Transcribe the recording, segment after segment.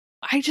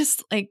I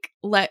just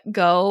let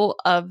go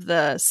of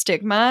the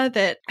stigma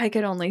that I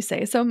could only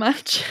say so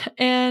much.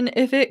 And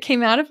if it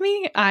came out of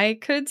me, I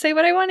could say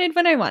what I wanted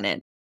when I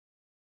wanted.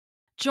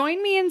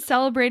 Join me in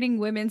celebrating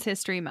Women's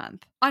History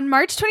Month. On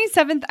March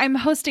 27th, I'm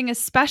hosting a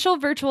special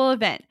virtual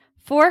event,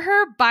 For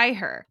Her, By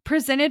Her,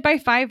 presented by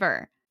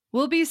Fiverr.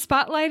 We'll be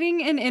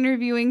spotlighting and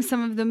interviewing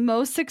some of the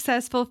most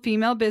successful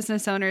female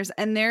business owners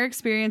and their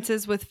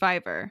experiences with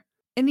Fiverr.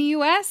 In the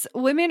US,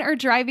 women are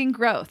driving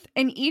growth,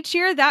 and each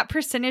year that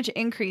percentage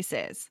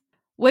increases.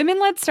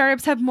 Women-led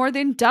startups have more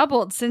than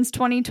doubled since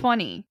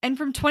 2020. And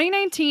from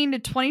 2019 to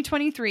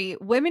 2023,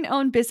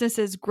 women-owned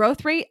businesses'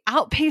 growth rate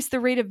outpaced the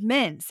rate of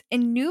men's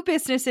in new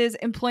businesses,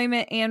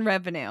 employment, and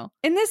revenue.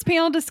 In this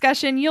panel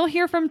discussion, you'll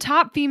hear from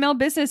top female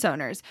business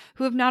owners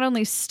who have not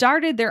only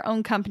started their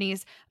own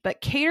companies,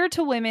 but cater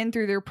to women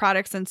through their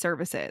products and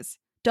services.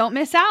 Don't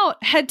miss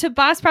out. Head to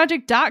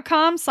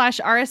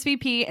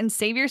bossproject.com/RSVP and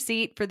save your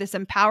seat for this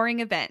empowering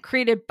event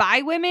created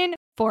by women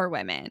for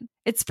women.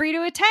 It's free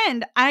to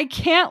attend. I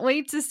can't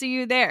wait to see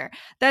you there.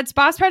 That's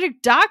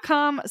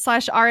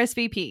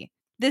bossproject.com/RSVP.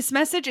 This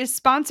message is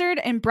sponsored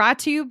and brought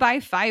to you by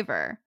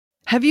Fiverr.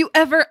 Have you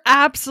ever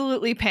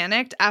absolutely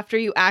panicked after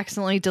you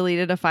accidentally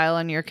deleted a file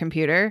on your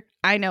computer?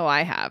 I know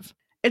I have.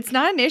 It's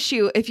not an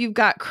issue if you've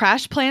got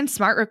CrashPlan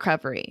Smart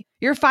Recovery.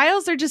 Your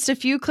files are just a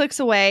few clicks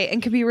away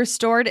and can be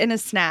restored in a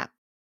snap.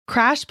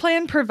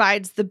 CrashPlan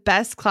provides the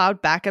best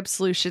cloud backup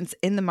solutions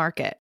in the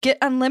market. Get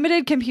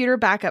unlimited computer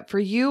backup for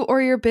you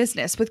or your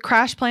business with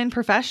CrashPlan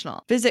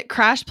Professional. Visit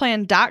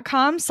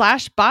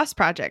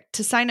crashplan.com/bossproject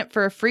to sign up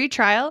for a free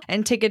trial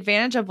and take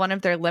advantage of one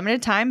of their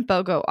limited time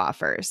BOGO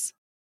offers.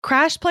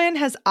 CrashPlan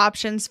has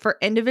options for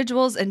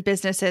individuals and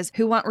businesses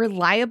who want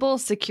reliable,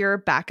 secure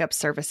backup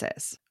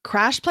services.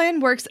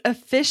 CrashPlan works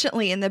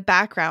efficiently in the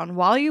background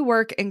while you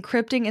work,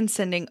 encrypting and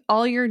sending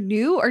all your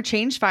new or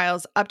changed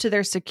files up to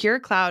their secure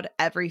cloud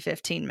every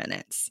 15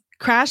 minutes.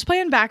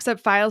 CrashPlan backs up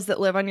files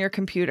that live on your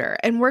computer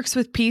and works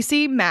with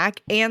PC,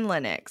 Mac, and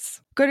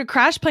Linux. Go to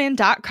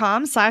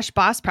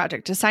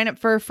crashplan.com/bossproject to sign up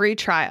for a free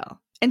trial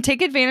and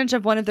take advantage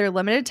of one of their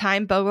limited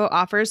time BOGO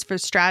offers for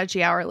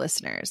Strategy Hour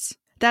listeners.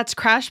 That's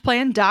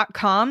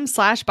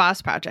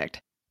crashplan.com/bossproject.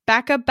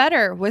 Back up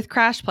better with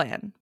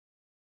CrashPlan.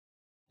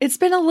 It's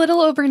been a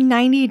little over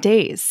 90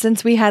 days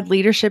since we had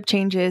leadership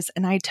changes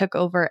and I took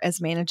over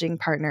as managing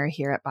partner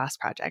here at Boss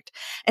Project.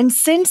 And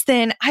since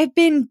then, I've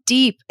been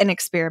deep in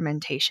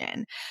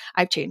experimentation.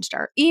 I've changed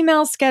our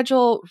email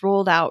schedule,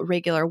 rolled out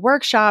regular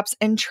workshops,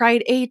 and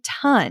tried a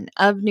ton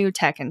of new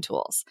tech and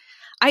tools.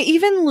 I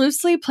even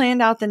loosely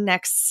planned out the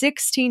next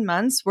 16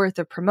 months worth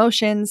of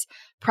promotions,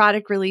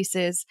 product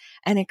releases,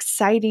 and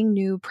exciting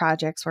new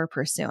projects we're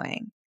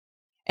pursuing.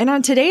 And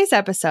on today's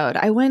episode,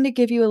 I wanted to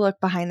give you a look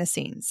behind the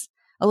scenes,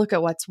 a look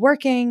at what's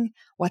working,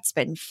 what's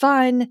been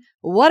fun,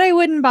 what I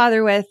wouldn't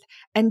bother with,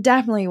 and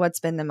definitely what's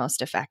been the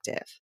most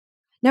effective.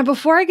 Now,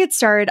 before I get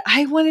started,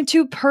 I wanted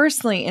to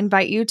personally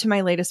invite you to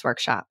my latest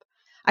workshop.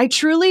 I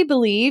truly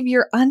believe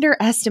you're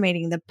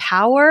underestimating the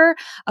power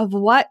of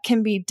what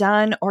can be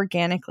done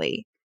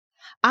organically.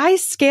 I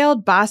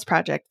scaled Boss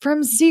Project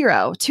from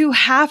 $0 to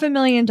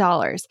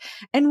 $500,000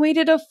 and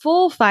waited a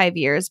full 5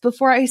 years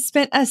before I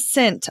spent a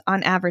cent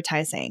on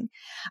advertising.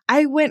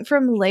 I went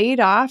from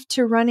laid off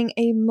to running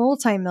a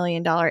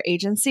multi-million-dollar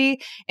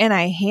agency, and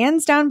I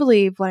hands down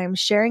believe what I'm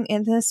sharing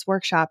in this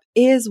workshop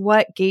is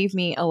what gave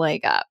me a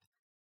leg up.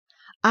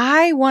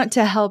 I want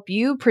to help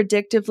you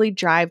predictively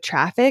drive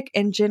traffic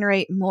and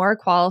generate more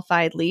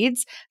qualified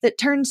leads that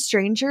turn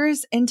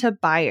strangers into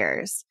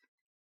buyers.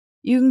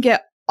 You can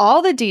get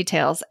all the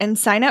details and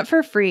sign up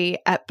for free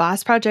at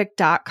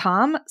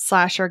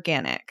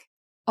bossproject.com/organic.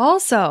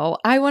 Also,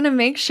 I want to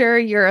make sure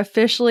you're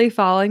officially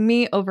following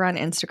me over on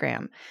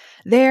Instagram.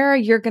 There,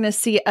 you're going to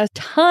see a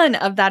ton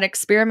of that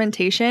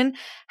experimentation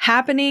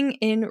happening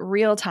in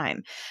real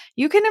time.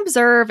 You can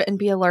observe and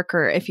be a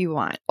lurker if you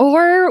want,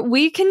 or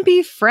we can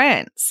be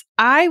friends.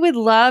 I would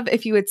love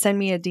if you would send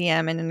me a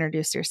DM and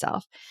introduce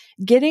yourself.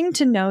 Getting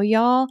to know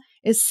y'all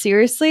is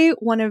seriously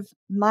one of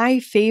my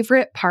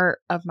favorite part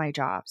of my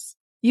jobs.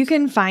 You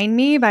can find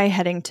me by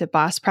heading to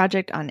Boss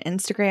Project on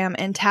Instagram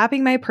and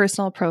tapping my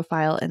personal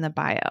profile in the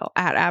bio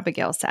at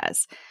Abigail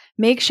Says.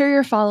 Make sure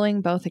you're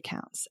following both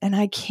accounts, and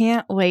I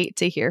can't wait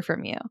to hear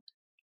from you.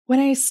 When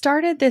I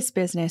started this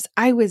business,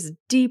 I was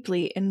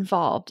deeply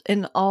involved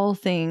in all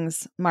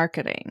things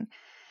marketing.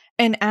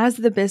 And as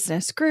the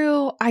business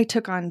grew, I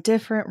took on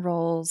different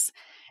roles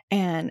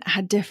and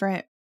had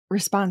different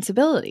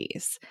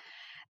responsibilities.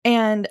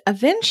 And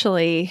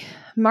eventually,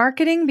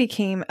 marketing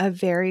became a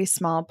very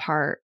small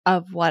part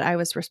of what I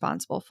was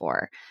responsible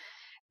for,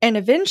 and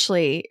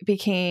eventually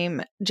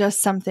became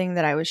just something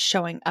that I was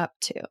showing up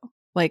to.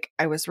 Like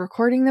I was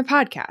recording the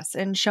podcast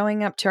and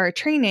showing up to our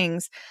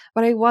trainings,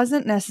 but I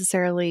wasn't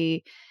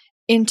necessarily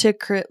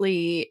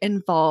intricately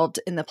involved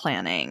in the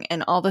planning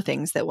and all the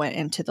things that went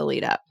into the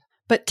lead up.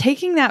 But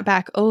taking that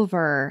back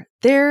over,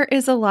 there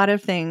is a lot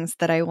of things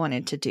that I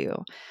wanted to do,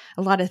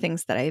 a lot of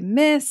things that I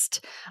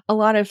missed, a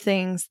lot of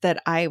things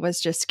that I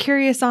was just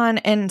curious on,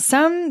 and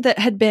some that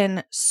had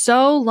been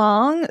so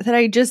long that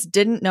I just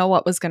didn't know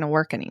what was going to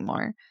work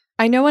anymore.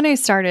 I know when I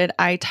started,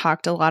 I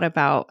talked a lot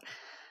about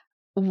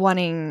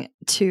wanting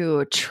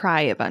to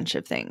try a bunch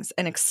of things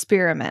and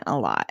experiment a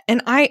lot.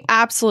 And I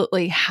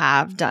absolutely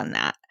have done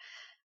that.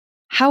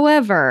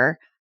 However,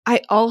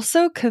 I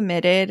also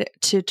committed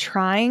to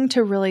trying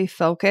to really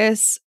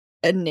focus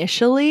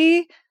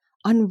initially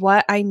on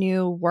what I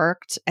knew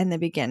worked in the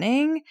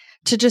beginning,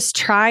 to just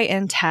try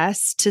and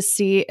test to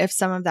see if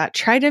some of that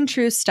tried and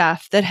true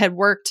stuff that had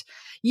worked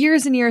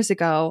years and years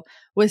ago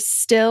was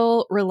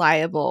still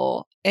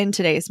reliable in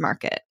today's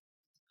market.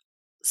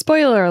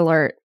 Spoiler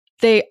alert,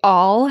 they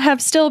all have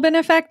still been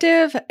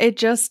effective. It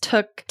just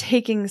took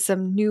taking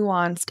some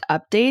nuanced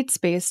updates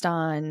based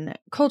on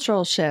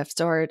cultural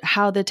shifts or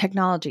how the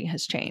technology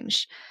has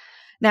changed.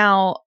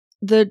 Now,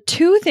 the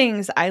two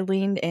things I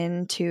leaned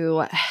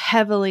into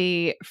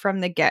heavily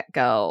from the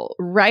get-go,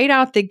 right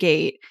out the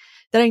gate,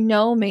 that I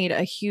know made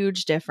a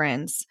huge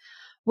difference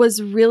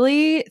was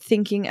really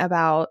thinking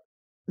about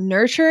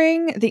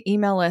nurturing the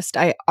email list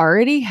I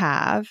already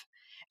have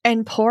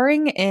and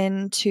pouring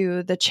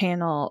into the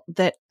channel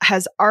that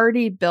has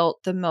already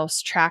built the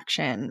most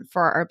traction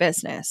for our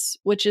business,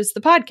 which is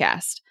the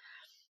podcast.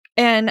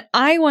 And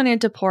I wanted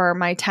to pour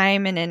my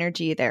time and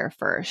energy there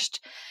first.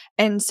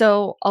 And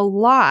so a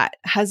lot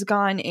has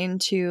gone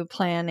into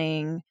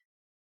planning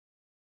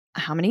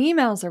how many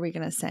emails are we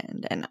going to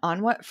send and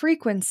on what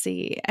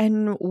frequency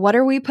and what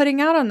are we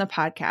putting out on the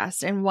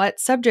podcast and what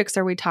subjects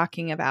are we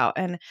talking about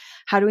and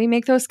how do we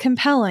make those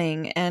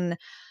compelling, and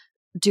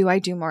do I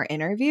do more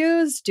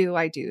interviews? Do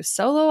I do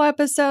solo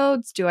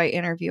episodes? Do I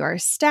interview our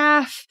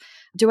staff?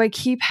 Do I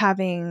keep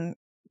having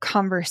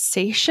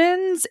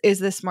conversations? Is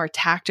this more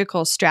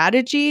tactical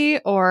strategy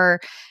or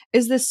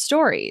is this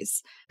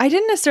stories? I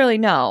didn't necessarily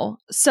know.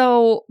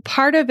 So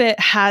part of it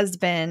has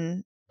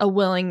been a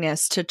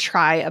willingness to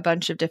try a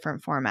bunch of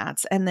different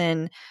formats and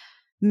then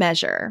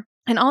measure.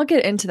 And I'll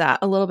get into that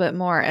a little bit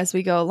more as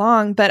we go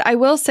along. But I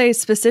will say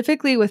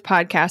specifically with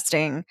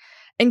podcasting,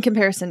 in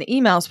comparison to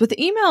emails, with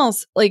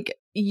emails, like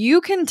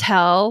you can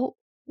tell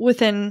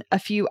within a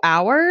few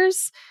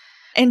hours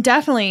and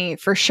definitely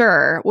for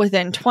sure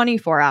within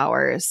 24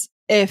 hours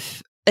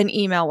if an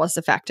email was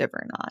effective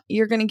or not.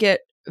 You're going to get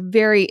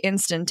very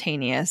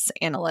instantaneous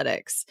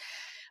analytics.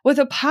 With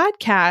a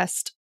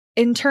podcast,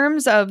 in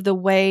terms of the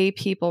way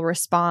people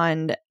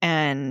respond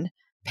and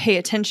pay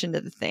attention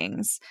to the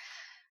things,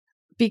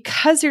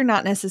 because you're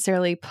not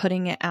necessarily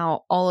putting it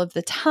out all of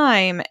the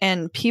time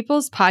and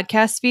people's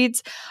podcast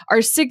feeds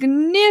are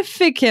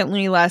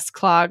significantly less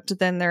clogged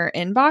than their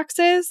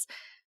inboxes,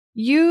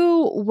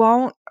 you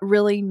won't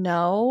really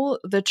know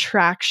the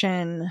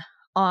traction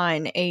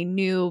on a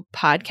new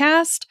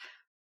podcast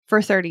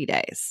for 30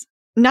 days.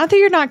 Not that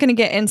you're not going to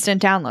get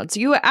instant downloads.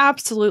 You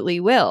absolutely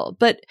will.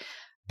 But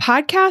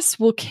podcasts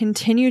will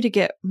continue to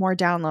get more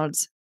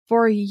downloads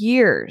for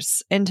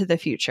years into the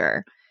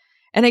future.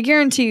 And I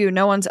guarantee you,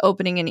 no one's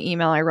opening an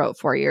email I wrote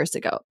 4 years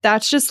ago.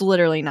 That's just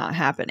literally not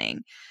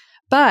happening.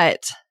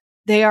 But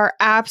they are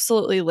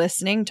absolutely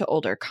listening to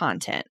older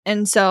content.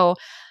 And so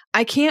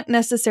I can't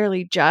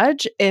necessarily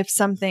judge if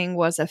something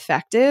was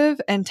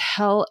effective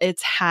until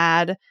it's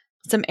had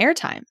some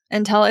airtime,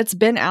 until it's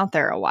been out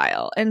there a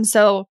while. And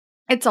so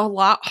it's a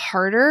lot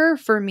harder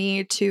for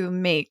me to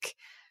make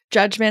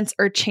judgments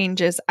or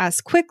changes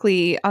as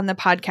quickly on the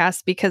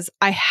podcast because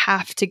I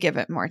have to give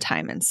it more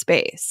time and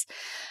space.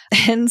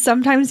 And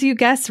sometimes you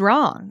guess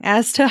wrong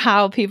as to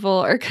how people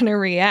are going to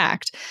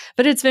react.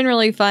 But it's been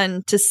really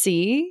fun to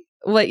see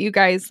what you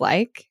guys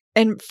like.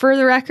 And for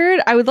the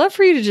record, I would love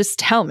for you to just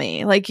tell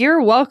me, like,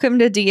 you're welcome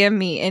to DM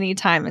me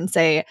anytime and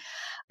say,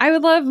 I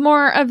would love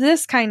more of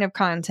this kind of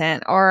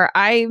content, or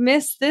I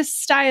miss this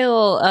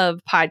style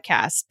of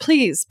podcast.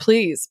 Please,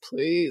 please,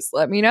 please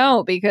let me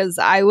know, because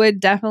I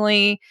would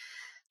definitely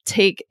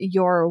take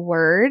your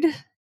word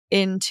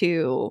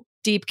into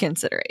deep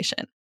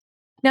consideration.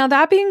 Now,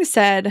 that being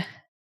said,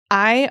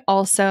 I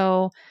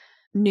also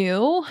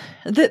knew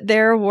that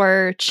there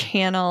were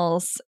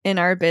channels in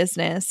our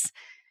business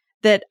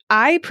that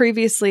I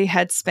previously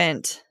had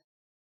spent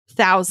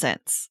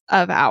thousands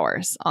of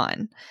hours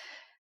on,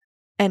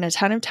 and a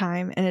ton of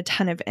time and a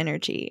ton of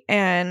energy.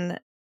 And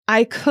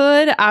I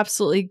could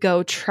absolutely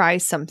go try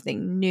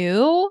something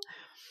new,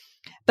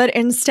 but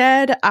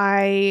instead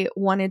I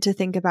wanted to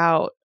think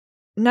about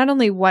not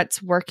only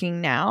what's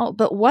working now,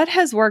 but what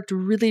has worked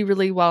really,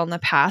 really well in the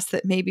past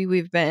that maybe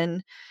we've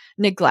been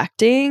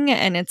neglecting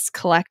and it's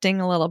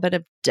collecting a little bit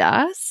of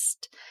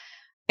dust.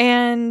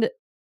 And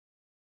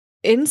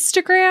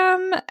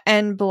Instagram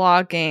and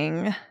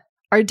blogging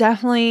are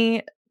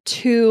definitely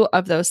two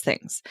of those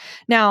things.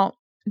 Now,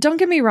 don't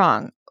get me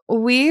wrong.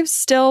 We've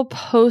still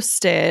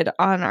posted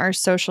on our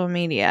social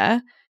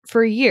media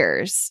for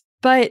years,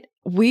 but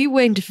we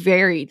went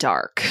very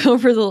dark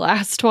over the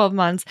last 12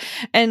 months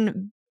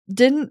and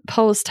didn't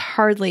post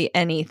hardly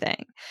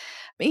anything.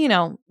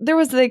 there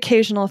was the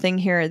occasional thing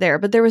here or there,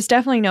 but there was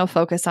definitely no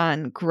focus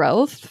on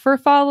growth for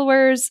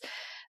followers.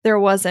 There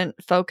wasn't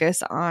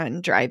focus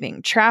on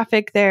driving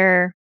traffic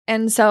there.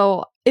 And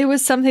so it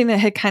was something that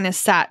had kind of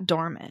sat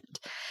dormant.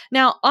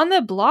 Now, on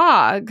the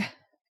blog,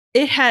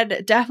 it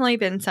had definitely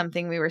been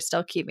something we were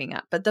still keeping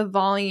up, but the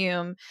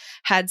volume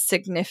had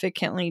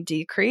significantly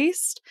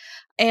decreased.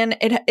 And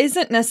it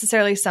isn't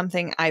necessarily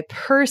something I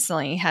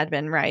personally had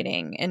been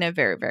writing in a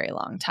very, very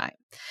long time.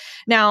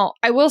 Now,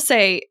 I will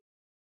say,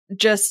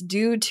 just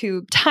due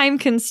to time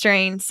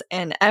constraints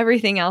and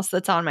everything else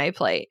that's on my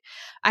plate,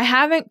 I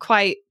haven't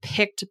quite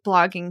picked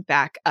blogging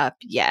back up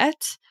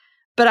yet,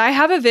 but I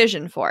have a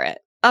vision for it.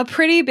 A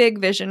pretty big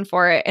vision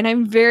for it. And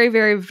I'm very,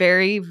 very,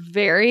 very,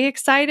 very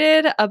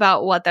excited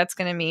about what that's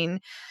going to mean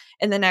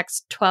in the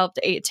next 12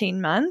 to 18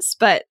 months.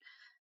 But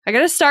I got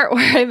to start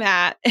where I'm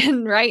at.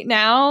 And right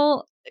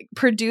now,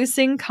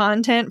 producing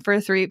content for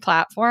 3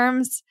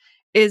 platforms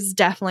is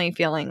definitely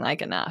feeling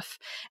like enough.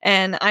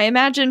 And I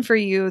imagine for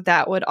you,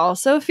 that would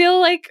also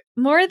feel like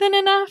more than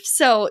enough.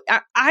 So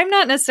I'm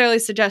not necessarily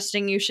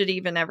suggesting you should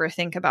even ever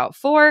think about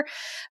 4,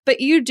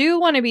 but you do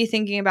want to be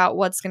thinking about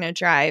what's going to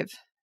drive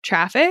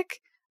traffic.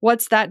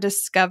 What's that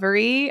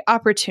discovery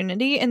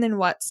opportunity? And then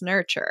what's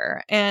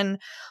nurture? And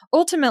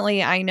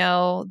ultimately, I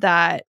know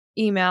that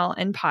email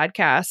and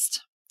podcast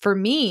for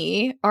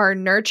me are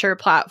nurture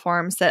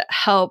platforms that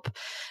help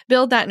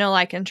build that know,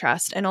 like, and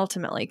trust and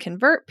ultimately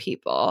convert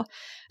people.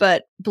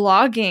 But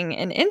blogging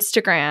and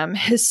Instagram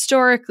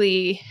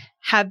historically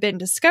have been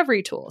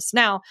discovery tools.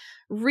 Now,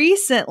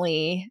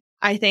 recently,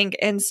 I think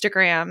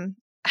Instagram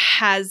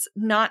has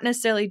not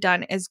necessarily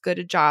done as good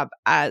a job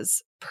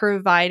as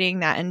providing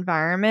that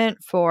environment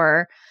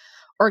for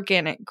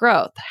organic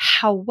growth.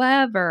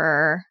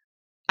 However,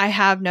 I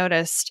have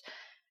noticed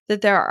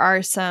that there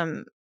are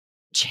some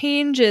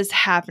changes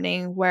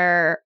happening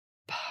where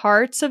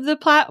parts of the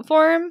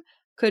platform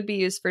could be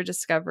used for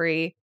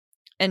discovery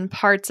and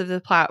parts of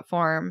the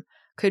platform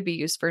could be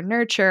used for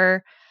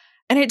nurture.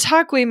 And I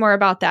talk way more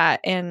about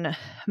that in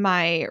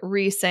my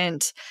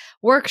recent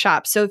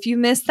workshop. So if you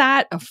missed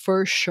that,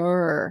 for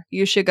sure,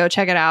 you should go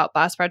check it out.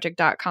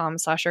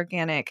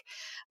 bossproject.com/organic.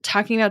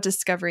 Talking about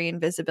discovery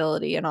and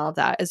visibility and all of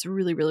that is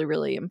really, really,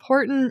 really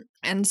important.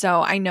 And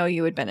so I know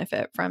you would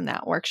benefit from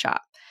that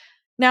workshop.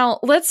 Now,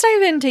 let's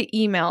dive into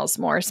emails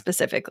more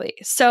specifically.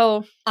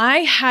 So I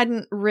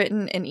hadn't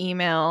written an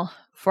email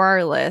for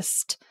our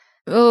list.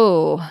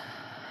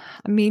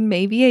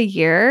 Maybe a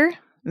year,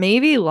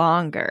 maybe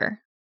longer,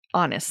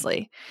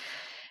 honestly.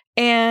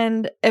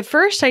 And at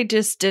first, I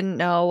just didn't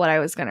know what I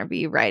was going to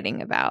be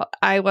writing about.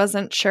 I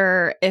wasn't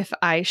sure if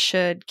I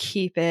should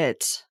keep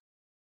it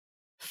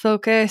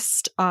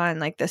focused on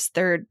like this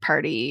third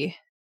point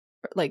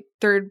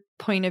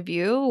of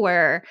view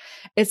where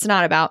it's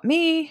not about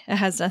me. It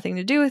has nothing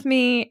to do with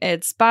me.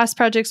 It's Boss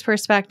Project's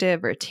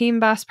perspective or Team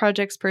Boss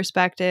Project's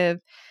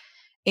perspective.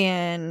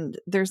 And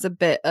there's a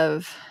bit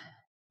of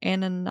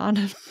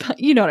anonymous,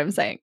 you know what I'm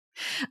saying?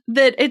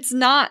 That it's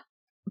not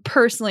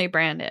personally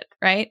branded,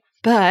 right?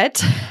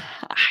 But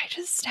I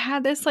just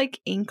had this like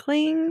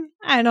inkling.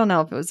 I don't know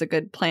if it was a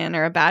good plan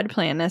or a bad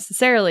plan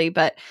necessarily,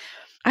 but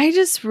I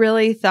just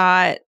really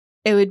thought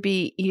it would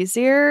be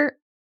easier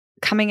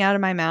coming out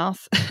of my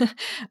mouth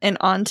and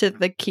onto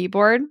the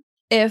keyboard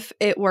if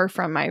it were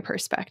from my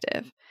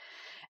perspective.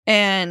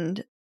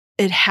 And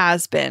it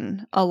has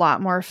been a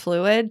lot more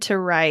fluid to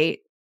write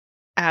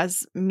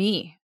as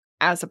me,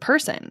 as a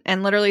person,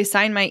 and literally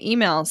sign my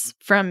emails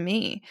from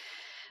me.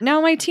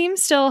 Now, my team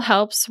still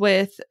helps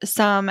with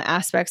some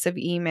aspects of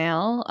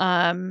email.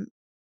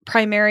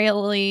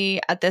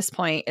 Primarily at this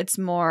point, it's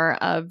more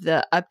of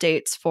the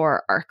updates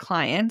for our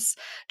clients,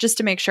 just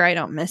to make sure I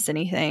don't miss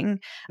anything,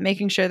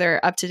 making sure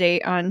they're up to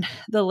date on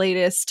the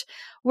latest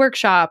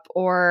workshop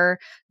or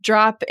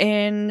drop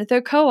in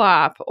the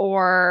co-op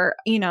or,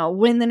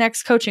 when the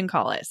next coaching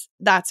call is,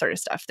 that sort of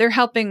stuff. They're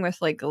helping with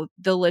like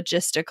the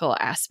logistical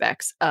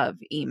aspects of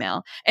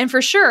email. And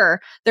for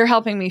sure, they're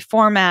helping me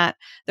format.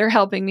 They're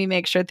helping me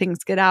make sure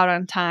things get out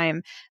on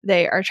time.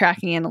 They are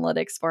tracking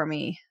analytics for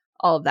me,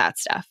 all of that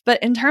stuff.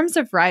 But in terms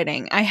of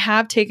writing, I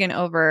have taken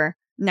over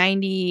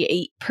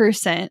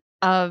 98%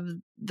 of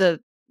the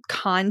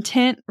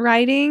content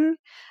writing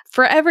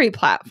for every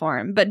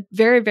platform, but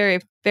very, very,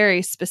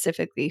 very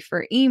specifically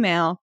for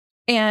email.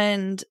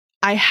 And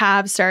I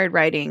have started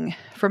writing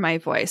for my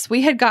voice.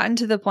 We had gotten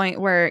to the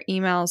point where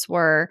emails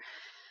were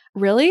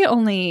really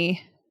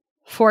only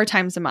 4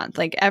 times a month.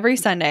 Like every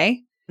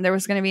Sunday, there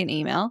was going to be an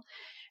email.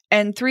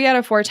 And 3 out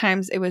of 4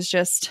 times, it was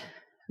just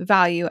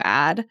value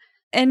add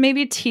and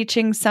maybe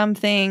teaching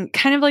something,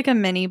 kind of like a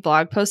mini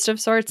blog post of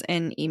sorts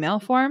in email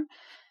form.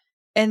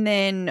 And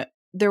then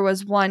there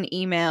was one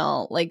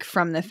email like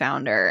from the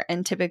founder,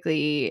 and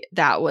typically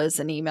that was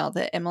an email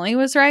that Emily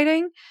was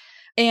writing.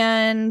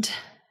 And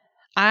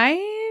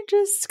I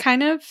just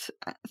kind of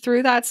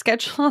threw that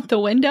schedule out the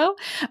window.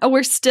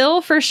 We're still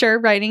for sure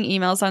writing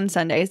emails on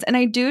Sundays, and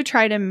I do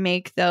try to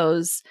make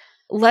those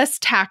less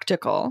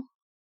tactical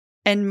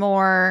and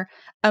more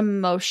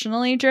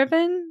emotionally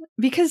driven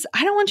because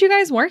I don't want you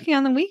guys working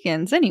on the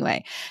weekends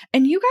anyway.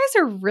 And you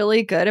guys are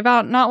really good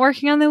about not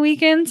working on the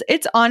weekends.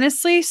 It's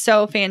honestly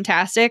so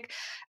fantastic.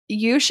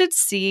 You should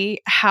see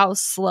how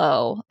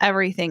slow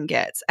everything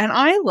gets. And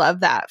I love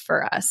that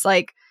for us.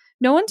 Like,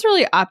 no one's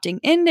really opting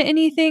into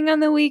anything on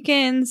the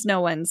weekends.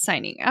 No one's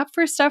signing up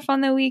for stuff on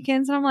the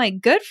weekends. And I'm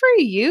like, good for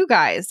you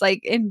guys.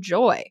 Like,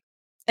 enjoy.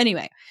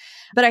 Anyway,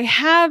 but I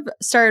have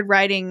started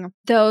writing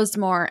those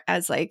more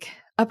as like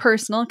a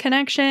personal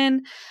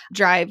connection,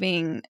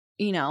 driving,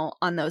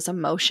 on those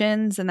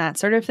emotions and that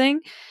sort of thing.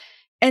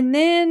 And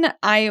then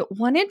I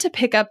wanted to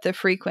pick up the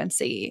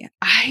frequency.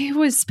 I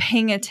was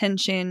paying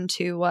attention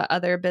to what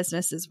other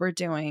businesses were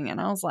doing. And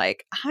I was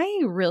like,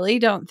 I really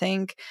don't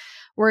think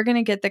we're going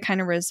to get the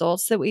kind of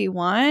results that we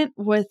want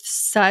with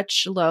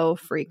such low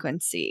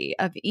frequency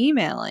of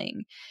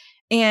emailing.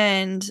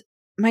 And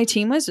my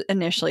team was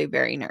initially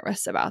very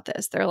nervous about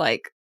this. They're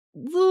like,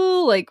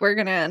 ooh, like we're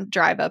going to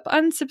drive up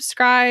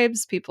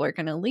unsubscribes. People are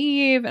going to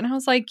leave. And I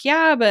was like,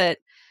 yeah, but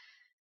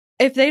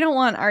if they don't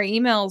want our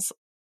emails,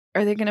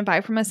 are they going to buy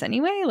from us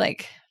anyway?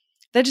 Like,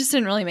 that just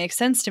didn't really make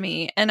sense to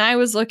me. And I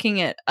was looking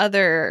at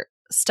other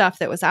stuff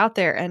that was out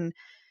there. And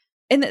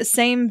in the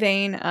same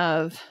vein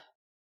of,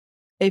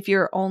 if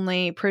you're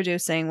only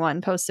producing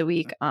one post a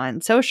week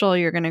on social,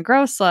 you're going to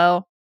grow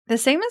slow. The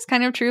same is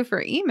kind of true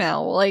for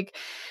email. Like,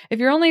 if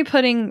you're only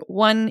putting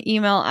one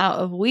email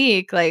out a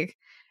week, like,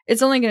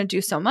 it's only going to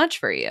do so much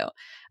for you.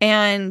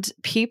 And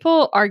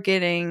people are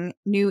getting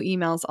new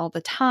emails all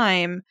the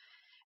time.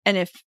 And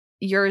if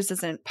yours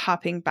isn't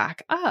popping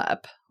back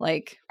up,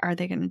 like, are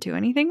they going to do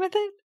anything with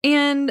it?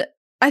 And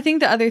I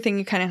think the other thing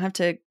you kind of have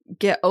to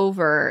get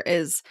over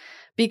is,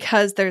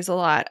 because there's a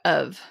lot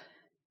of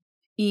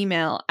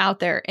email out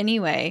there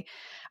anyway,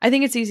 I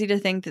think it's easy to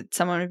think that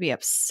someone would be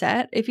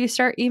upset if you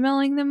start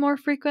emailing them more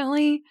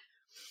frequently.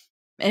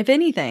 If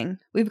anything,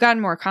 we've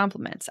gotten more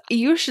compliments.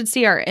 You should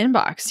see our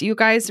inbox. You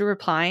guys are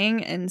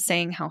replying and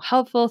saying how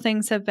helpful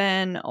things have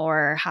been,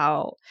 or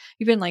how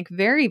you've been like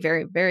very,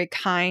 very, very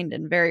kind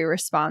and very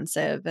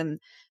responsive. And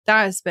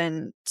that has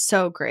been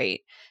so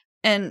great.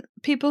 And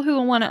people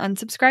who want to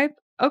unsubscribe,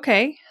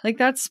 okay, like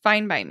that's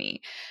fine by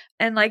me.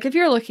 And like, if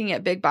you're looking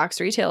at big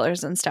box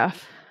retailers and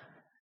stuff,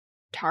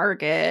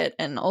 Target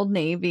and Old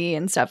Navy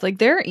and stuff, like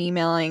they're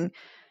emailing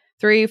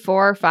 3,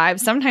 4, 5,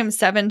 sometimes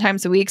 7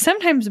 times a week,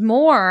 sometimes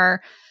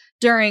more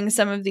during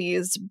some of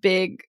these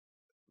big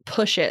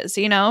pushes,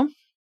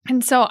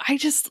 And so I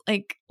just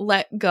like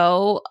let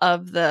go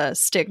of the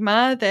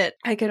stigma that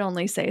I could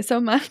only say so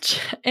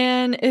much.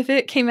 And if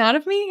it came out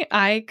of me,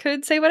 I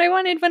could say what I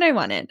wanted when I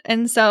wanted.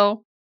 And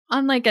so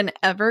on like an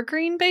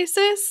evergreen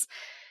basis,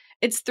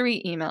 it's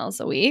 3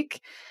 emails a week.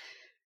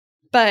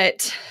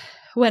 But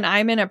when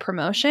I'm in a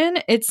promotion,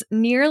 it's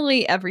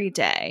nearly every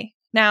day.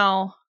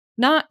 Now,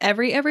 not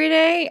every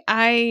day.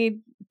 I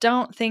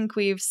don't think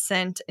we've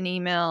sent an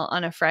email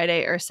on a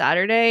Friday or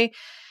Saturday,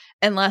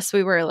 unless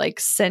we were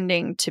like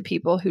sending to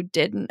people who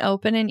didn't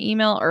open an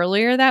email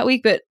earlier that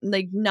week, but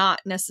like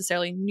not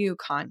necessarily new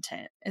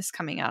content is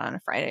coming out on a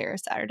Friday or a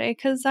Saturday,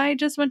 because I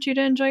just want you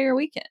to enjoy your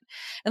weekend.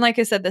 And like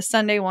I said, the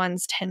Sunday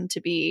ones tend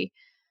to be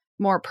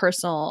more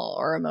personal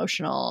or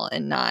emotional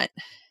and not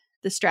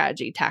the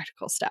strategy,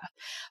 tactical stuff.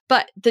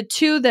 But the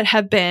 2 that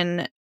have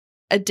been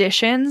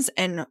additions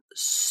and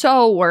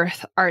so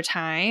worth our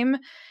time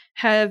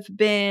have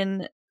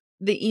been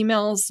the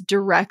emails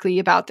directly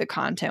about the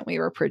content we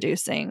were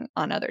producing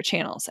on other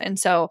channels. And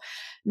so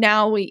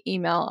now we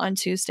email on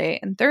Tuesday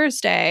and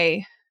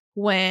Thursday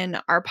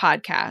when our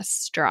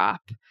podcasts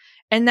drop.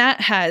 And that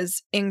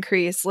has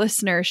increased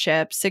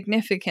listenership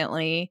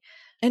significantly,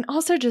 and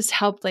also just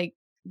helped like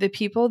the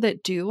people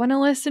that do want to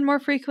listen more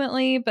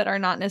frequently but are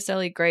not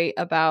necessarily great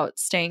about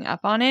staying up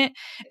on it.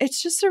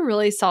 It's just a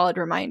really solid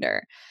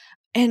reminder.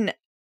 And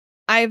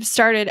I've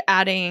started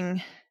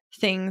adding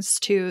things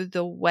to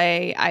the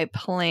way I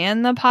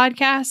plan the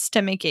podcast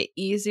to make it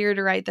easier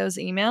to write those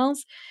emails.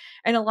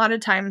 And a lot of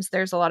times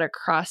there's a lot of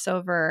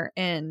crossover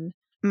in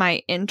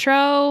my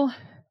intro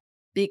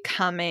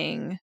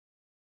becoming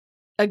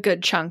a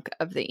good chunk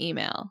of the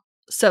email.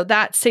 So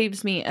that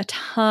saves me a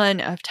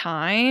ton of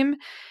time.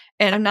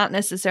 And I'm not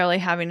necessarily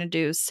having to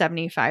do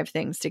 75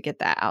 things to get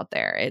that out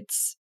there.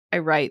 I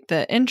write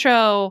the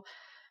intro.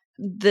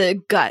 The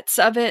guts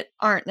of it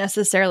aren't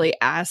necessarily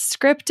as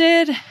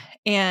scripted,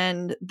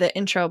 and the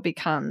intro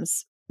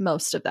becomes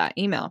most of that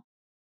email.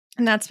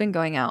 And that's been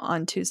going out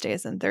on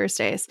Tuesdays and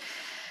Thursdays.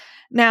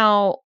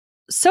 Now,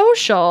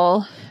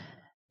 social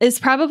is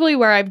probably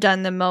where I've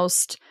done the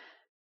most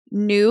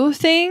new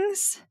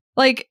things.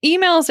 Like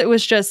emails, it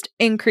was just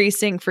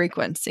increasing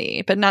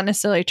frequency, but not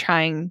necessarily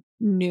trying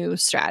new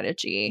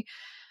strategy.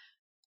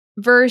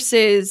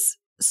 Versus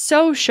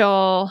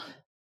social,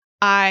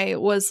 I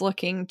was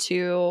looking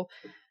to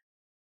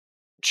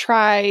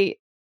try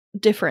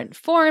different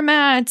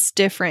formats,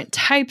 different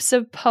types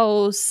of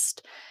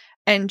posts,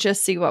 and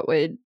just see what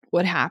would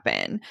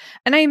happen.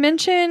 And I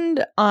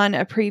mentioned on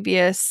a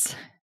previous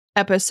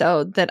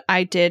episode that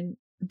I did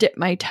dip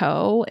my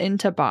toe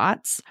into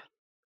bots.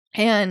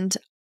 And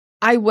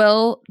I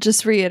will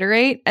just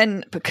reiterate,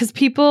 and because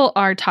people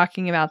are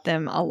talking about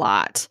them a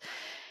lot,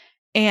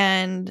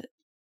 and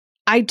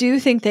I do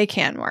think they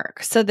can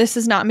work. So this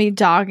is not me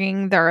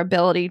dogging their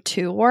ability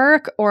to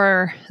work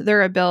or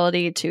their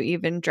ability to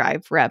even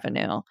drive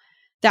revenue.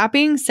 That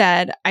being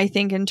said, I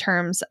think in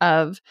terms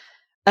of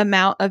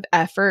amount of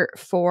effort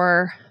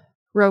for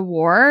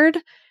reward,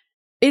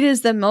 it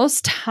is the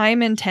most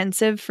time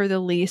intensive for the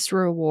least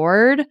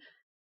reward,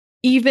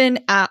 even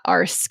at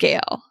our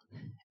scale.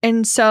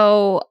 And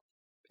so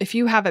if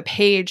you have a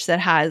page that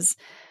has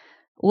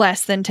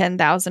less than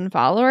 10,000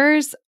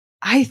 followers,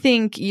 I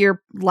think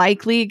you're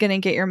likely going to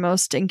get your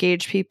most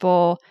engaged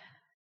people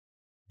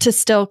to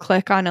still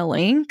click on a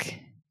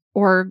link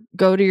or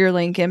go to your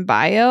link in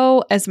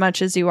bio as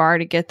much as you are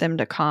to get them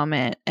to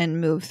comment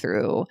and move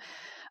through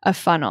a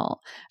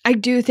funnel. I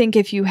do think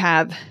if you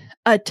have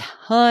a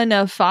ton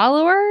of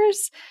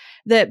followers,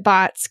 that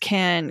bots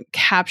can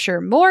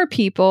capture more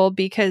people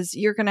because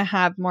you're going to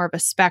have more of a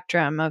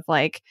spectrum of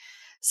like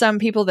some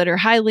people that are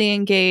highly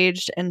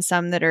engaged and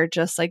some that are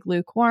just like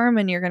lukewarm,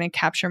 and you're going to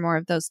capture more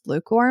of those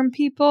lukewarm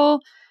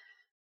people.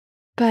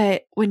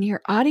 But when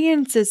your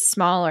audience is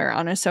smaller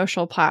on a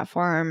social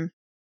platform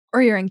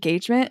or your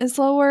engagement is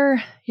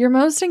lower, your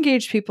most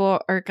engaged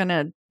people are going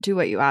to do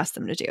what you ask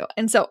them to do.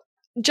 And so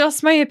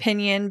just my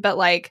opinion, but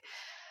like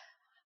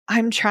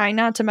I'm trying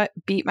not to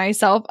beat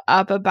myself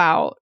up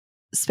about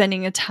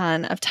spending a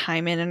ton of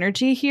time and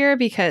energy here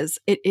because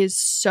it is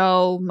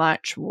so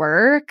much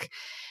work.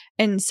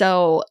 And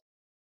so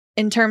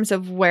in terms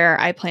of where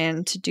I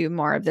plan to do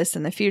more of this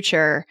in the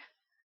future,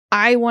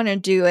 I want to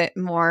do it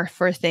more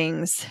for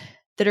things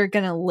that are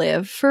going to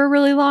live for a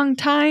really long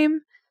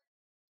time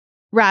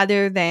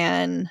rather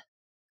than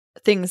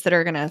things that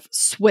are going to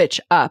switch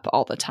up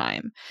all the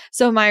time.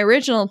 So my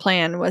original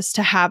plan was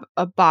to have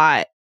a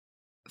bot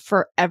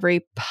for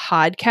every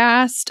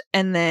podcast,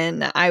 and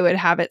then I would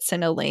have it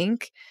send a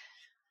link.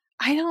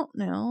 I don't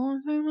know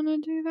if I want to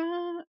do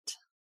that.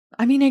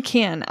 I mean, I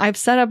can. I've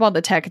set up all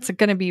the tech. It's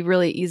going to be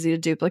really easy to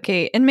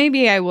duplicate. And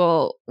maybe I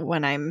will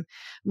when I'm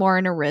more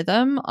in a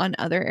rhythm on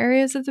other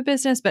areas of the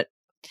business, but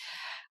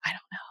I don't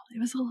know. It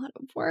was a lot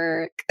of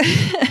work.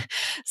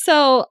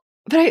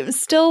 But I'm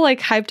still like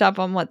hyped up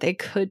on what they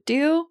could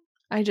do.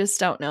 I just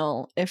don't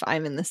know if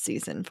I'm in the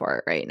season for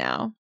it right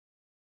now.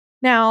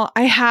 Now,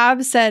 I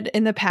have said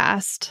in the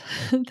past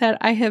that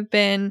I have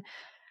been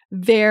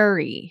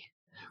very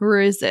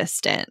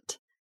resistant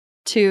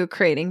to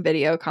creating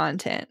video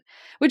content,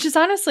 which is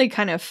honestly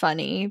kind of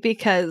funny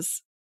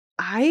because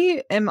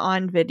I am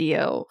on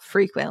video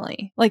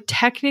frequently. Like,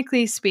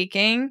 technically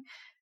speaking,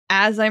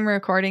 as I'm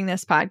recording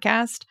this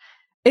podcast,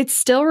 it's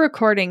still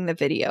recording the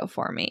video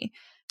for me.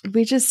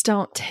 We just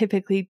don't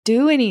typically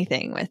do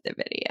anything with the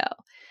video.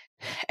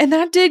 And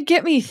that did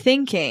get me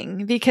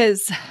thinking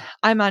because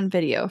I'm on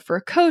video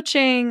for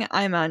coaching.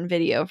 I'm on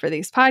video for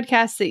these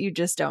podcasts that you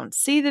just don't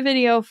see the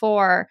video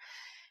for.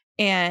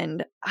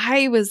 And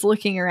I was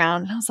looking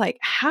around and I was like,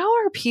 how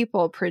are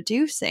people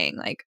producing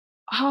like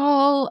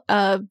all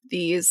of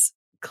these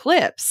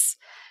clips?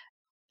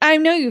 I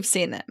know you've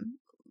seen them.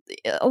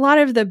 A lot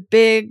of the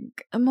big,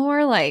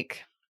 more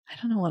like, I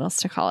don't know what else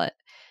to call it,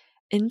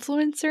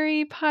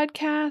 influencer-y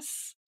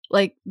podcasts,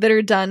 like that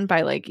are done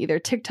by like either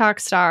TikTok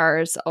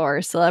stars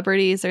or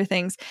celebrities or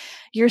things.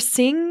 You're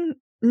seeing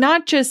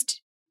not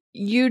just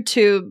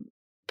YouTube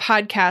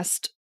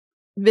podcast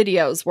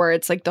videos where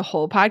it's like the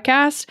whole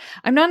podcast.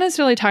 I'm not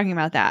necessarily talking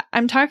about that.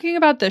 I'm talking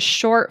about the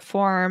short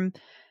form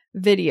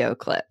video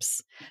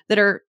clips that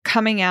are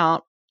coming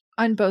out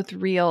on both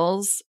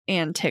Reels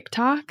and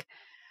TikTok.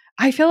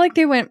 I feel like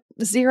they went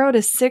 0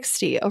 to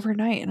 60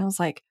 overnight. And I was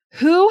like,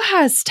 who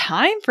has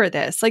time for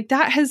this? Like,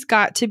 that has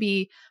got to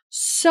be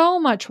so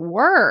much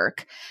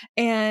work.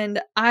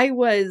 And I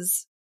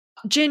was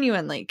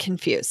genuinely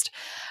confused.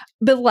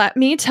 But let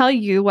me tell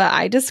you what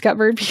I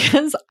discovered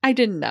because I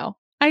didn't know.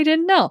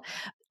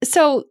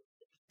 So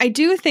I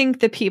do think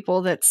the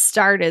people that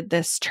started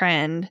this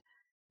trend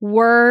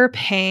were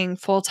paying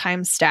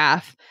full-time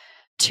staff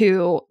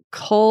to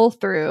cull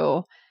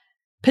through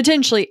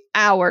potentially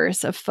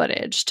hours of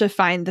footage to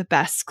find the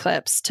best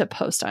clips to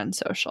post on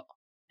social.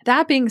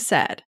 That being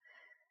said,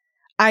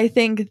 I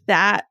think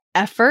that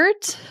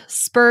effort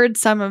spurred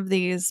some of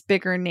these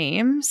bigger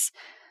names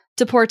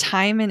to pour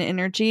time and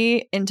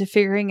energy into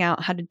figuring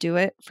out how to do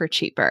it for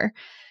cheaper.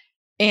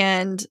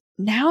 And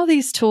now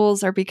these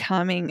tools are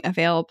becoming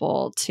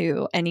available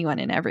to anyone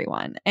and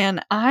everyone.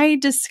 And I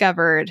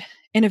discovered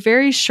in a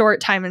very short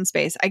time and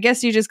space, I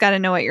guess you just got to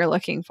know what you're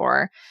looking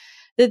for,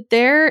 that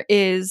there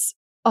is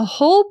a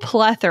whole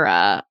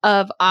plethora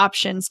of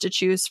options to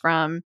choose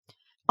from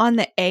on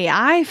the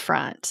AI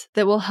front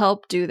that will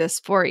help do this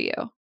for you.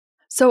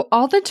 So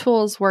all the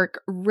tools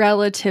work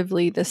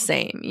relatively the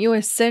same. You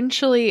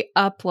essentially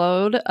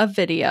upload a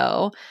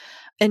video,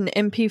 an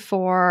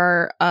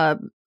MP4,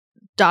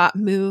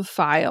 .mov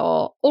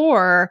file,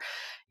 or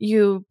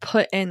you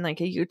put in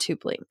like a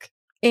YouTube link,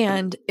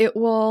 and it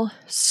will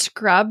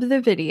scrub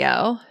the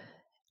video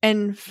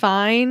and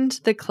find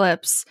the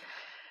clips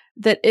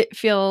that it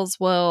feels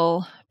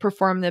will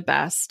perform the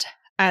best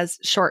as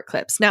short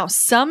clips. Now,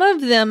 some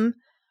of them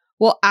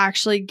will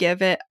actually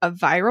give it a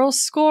viral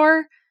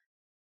score.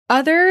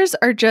 Others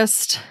are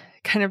just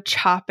kind of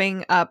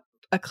chopping up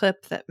a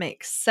clip that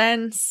makes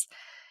sense.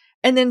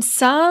 And then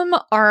some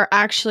are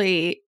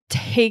actually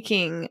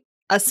taking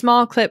a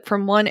small clip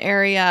from one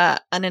area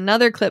and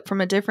another clip from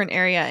a different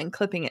area and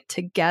clipping it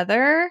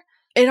together.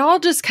 It all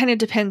just kind of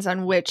depends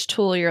on which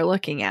tool you're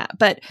looking at.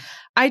 But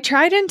I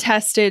tried and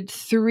tested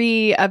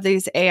 3 of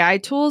these AI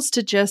tools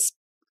to just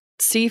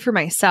see for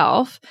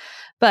myself,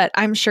 but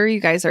I'm sure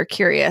you guys are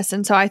curious.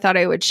 And so I thought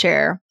I would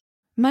share.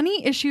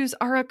 Money issues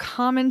are a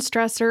common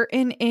stressor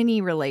in any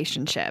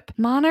relationship.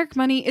 Monarch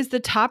Money is the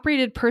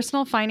top-rated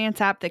personal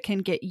finance app that can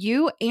get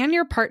you and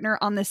your partner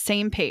on the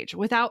same page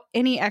without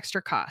any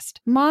extra cost.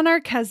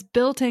 Monarch has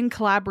built-in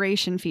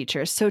collaboration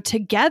features, so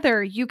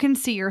together you can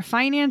see your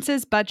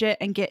finances, budget,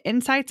 and get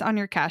insights on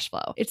your cash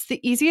flow. It's the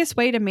easiest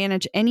way to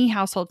manage any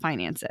household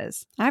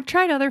finances. I've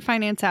tried other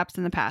finance apps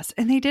in the past,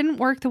 and they didn't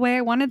work the way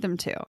I wanted them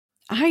to.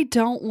 I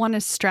don't want to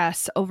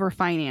stress over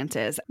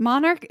finances.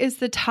 Monarch is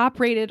the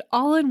top-rated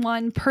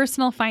all-in-one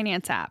personal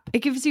finance app. It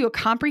gives you a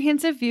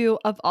comprehensive view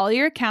of all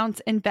your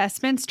accounts,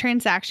 investments,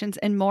 transactions,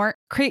 and more.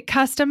 Create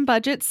custom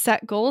budgets,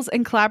 set goals,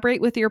 and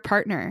collaborate with your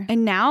partner.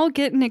 And now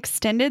get an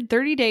extended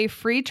 30-day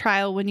free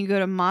trial when you go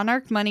to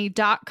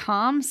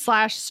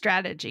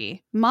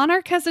monarchmoney.com/strategy.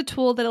 Monarch has a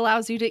tool that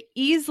allows you to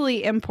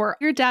easily import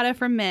your data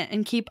from Mint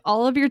and keep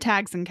all of your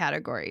tags and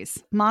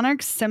categories.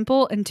 Monarch's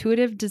simple,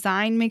 intuitive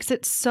design makes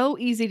it so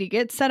easy to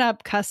get set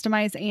up,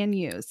 customize, and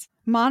use.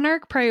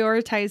 Monarch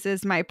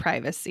prioritizes my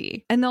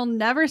privacy, and they'll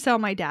never sell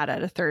my data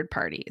to third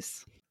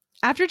parties.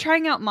 After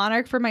trying out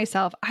Monarch for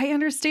myself, I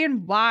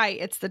understand why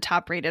it's the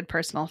top-rated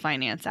personal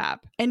finance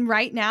app. And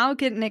right now,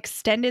 get an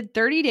extended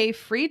 30-day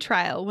free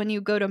trial when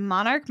you go to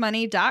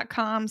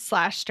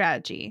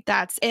monarchmoney.com/strategy.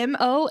 That's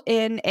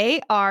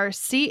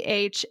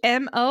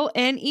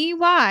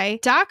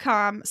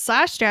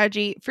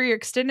monarchmoney.com/strategy for your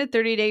extended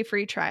 30-day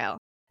free trial.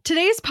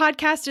 Today's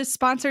podcast is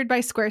sponsored by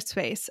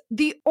Squarespace,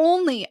 the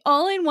only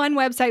all-in-one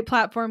website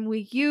platform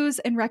we use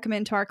and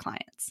recommend to our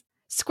clients.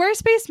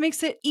 Squarespace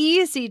makes it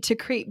easy to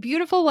create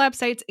beautiful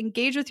websites,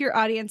 engage with your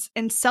audience,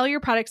 and sell your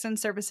products and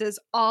services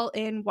all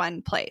in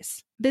one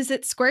place.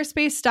 Visit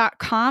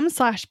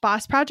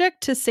squarespace.com/bossproject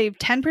to save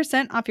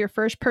 10% off your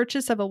first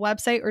purchase of a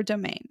website or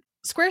domain.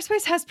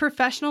 Squarespace has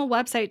professional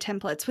website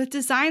templates with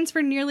designs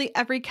for nearly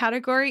every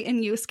category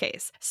and use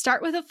case.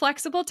 Start with a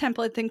flexible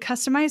template, then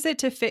customize it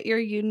to fit your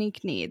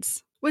unique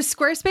needs. With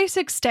Squarespace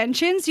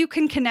extensions, you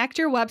can connect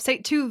your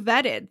website to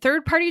vetted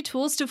third-party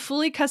tools to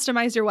fully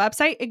customize your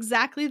website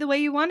exactly the way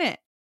you want it.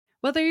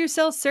 Whether you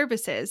sell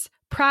services,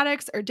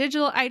 products, or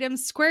digital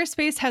items,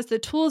 Squarespace has the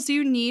tools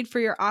you need for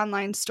your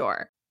online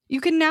store.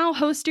 You can now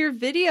host your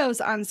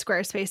videos on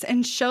Squarespace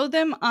and show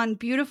them on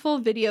beautiful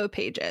video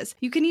pages.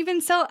 You can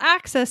even sell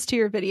access to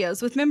your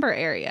videos with member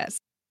areas.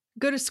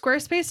 Go to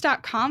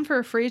squarespace.com for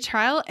a free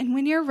trial, and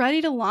when you're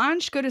ready to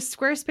launch, go to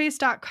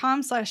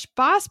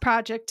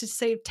squarespace.com/bossproject to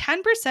save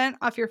 10%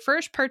 off your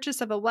first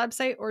purchase of a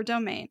website or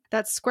domain.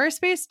 That's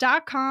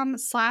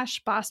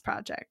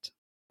squarespace.com/bossproject.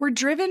 We're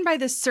driven by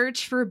the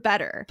search for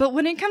better. But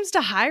when it comes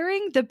to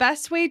hiring, the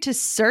best way to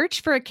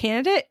search for a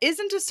candidate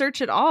isn't to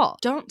search at all.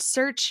 Don't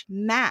search,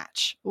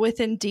 match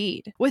with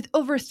Indeed. With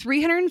over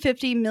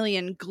 350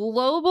 million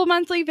global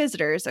monthly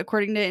visitors,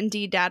 according to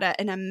Indeed data,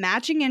 and a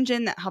matching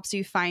engine that helps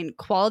you find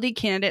quality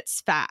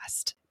candidates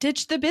fast.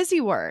 Ditch the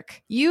busy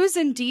work. Use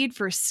Indeed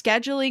for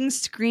scheduling,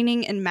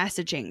 screening, and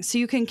messaging so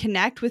you can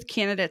connect with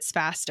candidates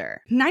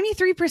faster.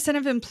 93%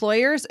 of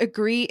employers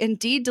agree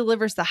Indeed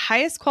delivers the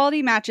highest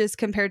quality matches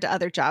compared to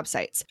other job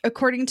sites,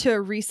 according to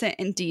a recent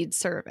Indeed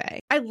survey.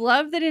 I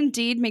love that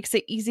Indeed makes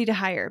it easy to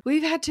hire.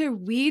 We've had to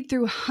weed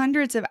through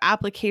hundreds of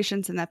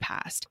applications in the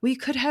past. We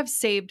could have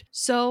saved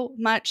so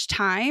much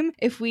time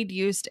if we'd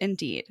used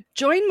Indeed.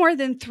 Join more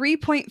than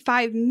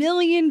 3.5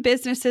 million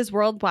businesses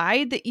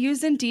worldwide that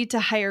use Indeed to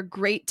hire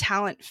great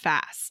talent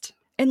fast.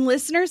 And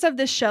listeners of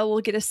this show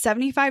will get a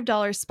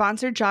 $75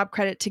 sponsored job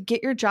credit to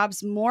get your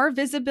jobs more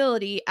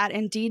visibility at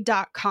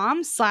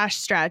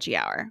Indeed.com/strategy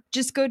hour.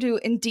 Just go to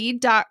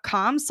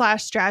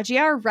Indeed.com/strategy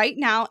hour right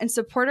now and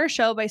support our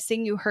show by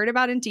saying you heard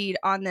about Indeed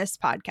on this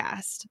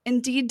podcast.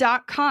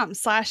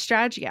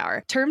 Indeed.com/strategy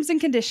hour. Terms and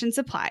conditions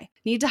apply.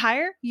 Need to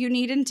hire? You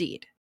need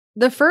Indeed.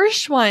 The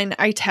first one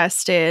I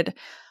tested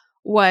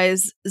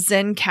was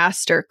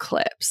Zencastr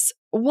clips.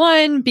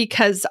 One,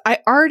 because I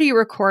already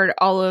record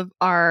all of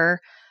our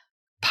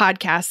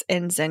podcasts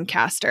in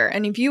Zencastr.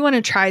 And if you want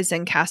to try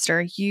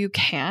Zencastr, you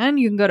can.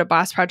 You can go to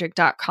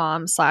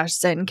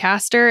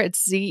bossproject.com/Zencastr.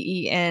 It's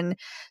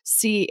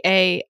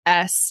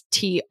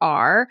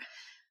ZENCASTR.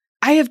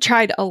 I have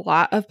tried a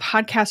lot of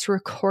podcast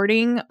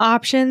recording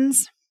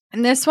options,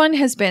 and this one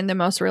has been the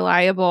most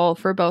reliable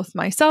for both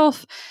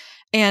myself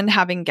and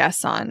having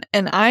guests on.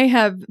 And I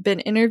have been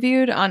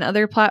interviewed on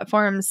other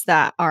platforms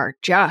that are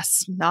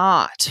just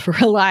not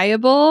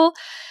reliable.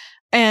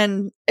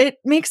 And it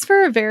makes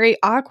for a very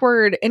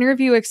awkward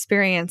interview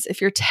experience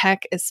if your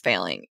tech is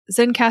failing.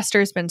 Zencastr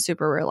has been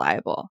super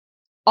reliable.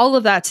 All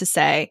of that to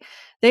say,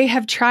 they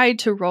have tried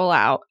to roll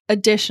out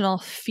additional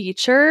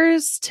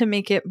features to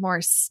make it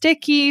more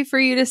sticky for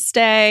you to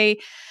stay.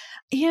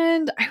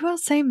 And I will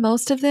say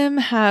most of them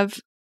have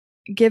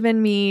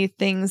given me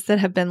things that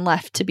have been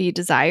left to be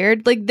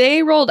desired. Like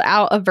they rolled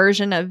out a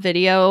version of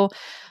video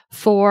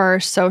for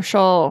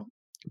social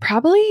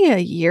probably a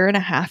year and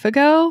a half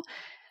ago.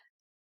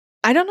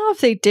 I don't know if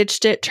they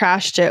ditched it,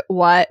 trashed it,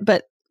 what,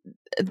 but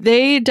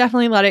they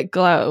definitely let it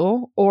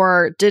go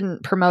or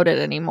didn't promote it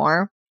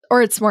anymore,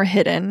 or it's more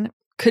hidden.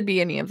 Could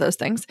be any of those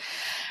things.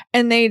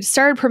 And they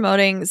started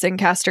promoting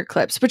Zencastr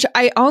Clips, which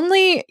I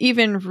only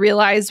even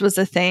realized was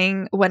a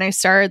thing when I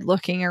started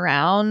looking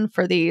around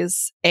for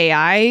these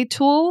AI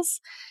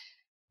tools.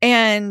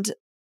 And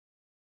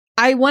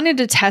I wanted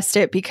to test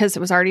it because it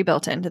was already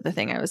built into the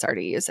thing I was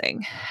already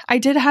using. I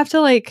did have to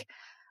like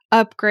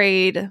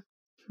upgrade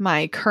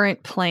my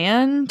current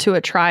plan to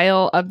a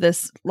trial of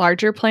this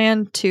larger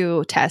plan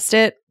to test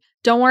it.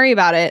 Don't worry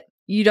about it.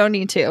 You don't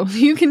need to.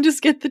 You can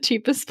just get the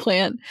cheapest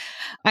plan.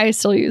 I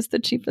still use the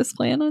cheapest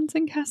plan on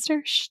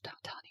Zencastr. Shh, don't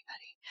tell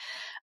anybody.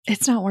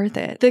 It's not worth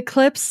it. The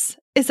Clips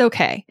is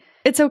okay.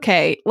 It's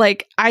okay.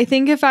 Like, I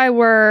think if I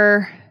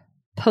were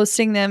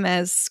posting them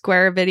as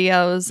square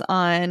videos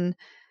on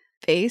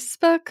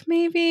Facebook,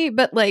 maybe,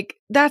 but like,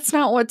 that's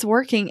not what's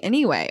working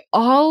anyway.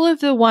 All of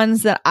the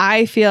ones that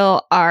I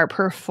feel are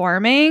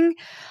performing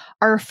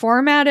are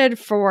formatted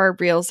for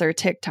Reels or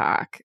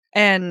TikTok.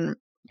 And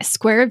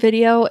square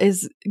video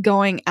is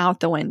going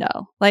out the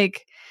window.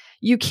 Like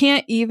you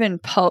can't even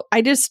post.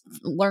 I just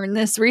learned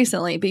this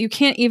recently, but you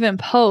can't even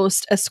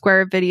post a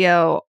square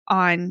video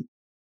on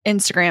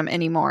Instagram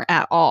anymore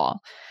at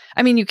all.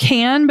 I mean, you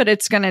can, but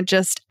it's going to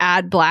just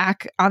add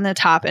black on the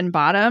top and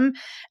bottom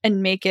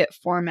and make it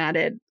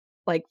formatted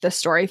like the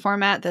story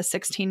format, the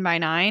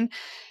 16:9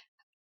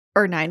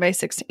 or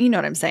 9:16. You know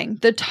what I'm saying?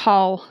 The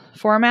tall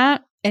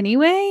format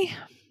anyway.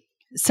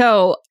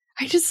 So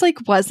I just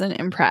like wasn't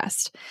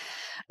impressed.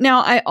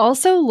 Now, I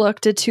also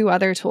looked at two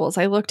other tools.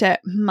 I looked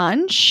at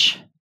Munch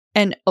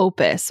and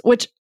Opus,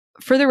 which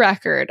for the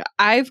record,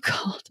 I've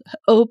called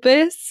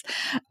Opus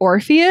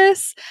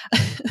Orpheus,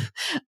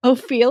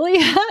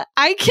 Ophelia.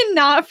 I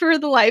cannot for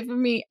the life of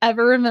me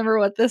ever remember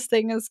what this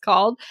thing is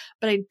called,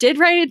 but I did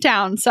write it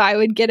down so I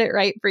would get it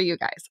right for you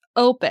guys.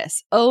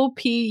 Opus,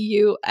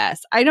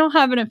 Opus. I don't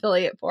have an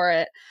affiliate for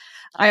it.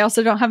 I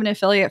also don't have an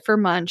affiliate for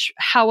Munch.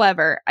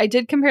 However, I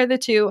did compare the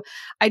two.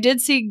 I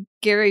did see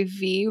Gary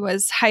Vee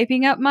was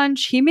hyping up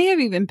Munch. He may have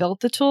even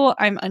built the tool.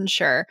 I'm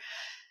unsure.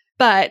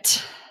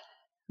 But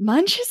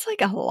Munch is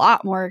like a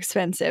lot more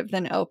expensive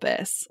than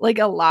Opus. Like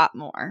a lot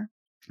more.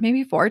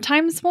 Maybe 4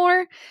 times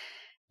more.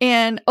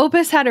 And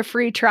Opus had a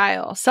free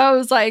trial. So I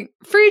was like,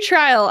 free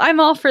trial. I'm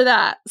all for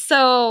that.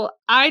 So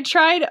I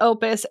tried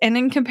Opus. And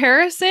in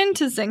comparison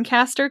to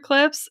Zencastr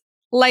Clips,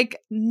 like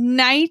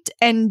night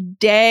and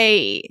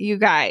day, you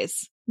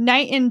guys.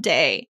 Night and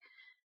day.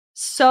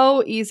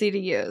 So easy to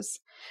use.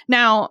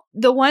 Now,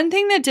 the one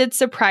thing that did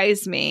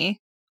surprise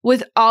me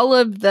with all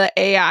of the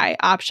AI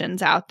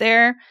options out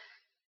there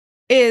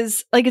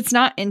is like it's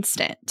not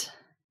instant,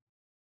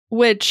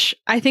 which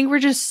I think we're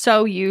just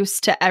so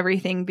used to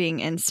everything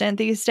being instant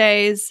these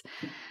days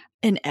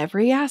in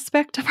every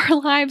aspect of our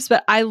lives.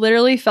 But I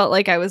literally felt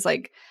like I was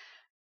like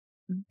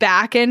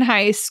back in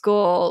high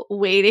school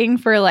waiting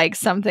for like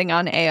something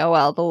on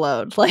AOL to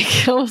load.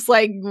 Like I was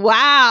like,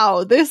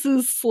 wow, this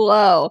is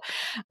slow.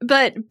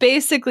 But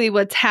basically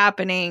what's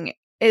happening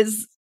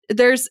is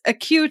there's a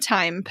queue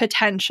time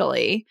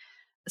potentially.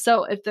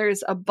 So if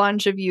there's a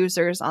bunch of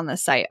users on the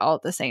site all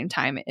at the same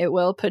time, it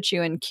will put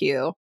you in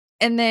queue.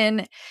 And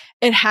then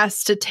it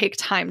has to take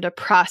time to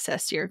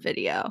process your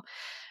video,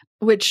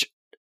 which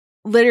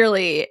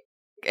literally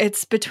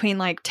it's between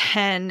like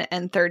 10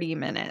 and 30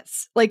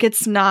 minutes. Like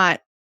it's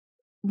not,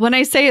 when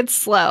I say it's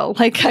slow,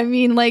 like I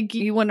mean like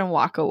you want to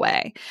walk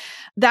away.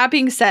 That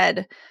being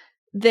said,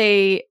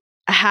 they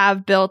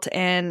have built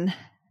in,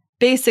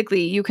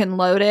 basically you can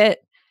load it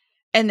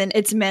and then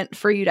it's meant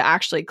for you to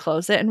actually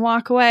close it and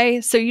walk away.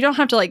 So you don't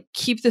have to like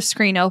keep the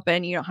screen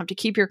open. You don't have to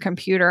keep your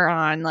computer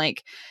on.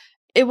 Like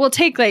it will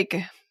take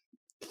like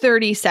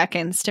 30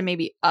 seconds to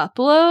maybe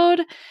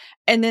upload.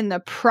 And then the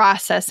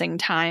processing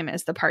time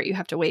is the part you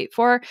have to wait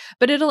for,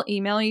 but it'll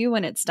email you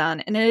when it's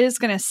done and it is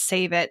going to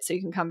save it so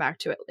you can come back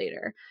to it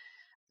later.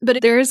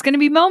 But there is going to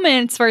be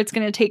moments where it's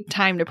going to take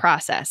time to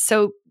process.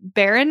 So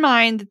bear in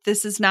mind that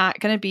this is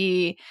not going to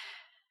be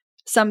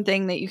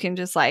something that you can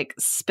just like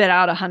spit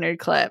out 100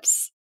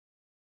 clips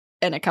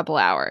in a couple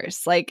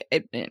hours. Like,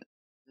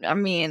 I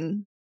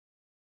mean,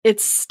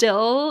 it's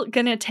still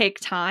going to take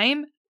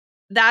time.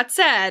 That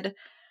said,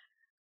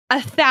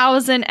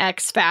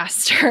 1,000x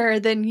faster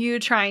than you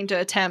trying to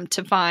attempt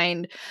to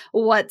find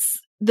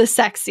what's the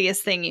sexiest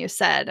thing you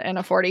said in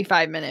a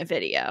 45-minute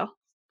video,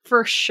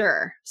 for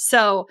sure.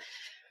 So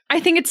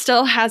I think it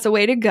still has a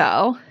way to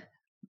go,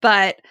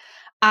 but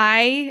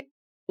I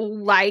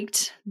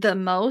liked the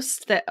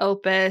most that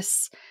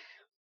Opus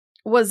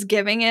was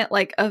giving it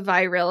like a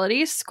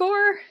virality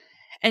score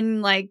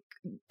and like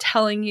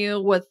telling you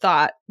what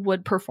thought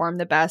would perform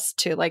the best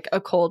to like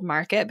a cold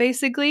market,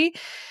 basically.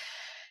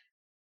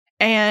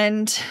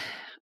 And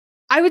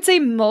I would say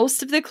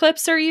most of the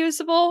clips are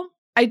usable.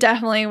 I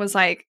definitely was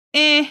like,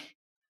 I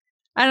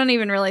don't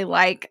even really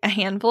like a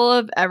handful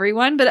of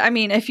everyone. But I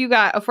mean, if you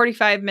got a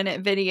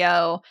 45-minute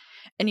video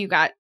and you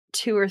got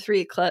 2 or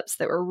 3 clips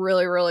that were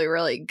really, really,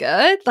 really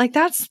good, like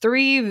that's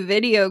 3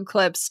 video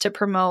clips to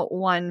promote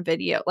one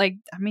video. Like,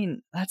 I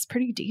mean, that's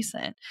pretty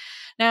decent.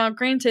 Now,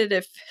 granted,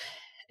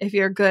 if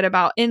you're good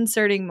about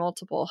inserting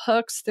multiple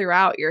hooks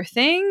throughout your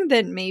thing,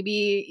 then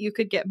maybe you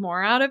could get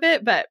more out of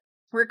it. But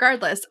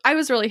regardless, I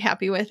was really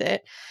happy with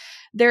it.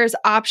 There's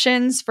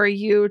options for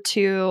you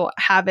to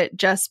have it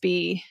just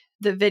be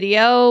the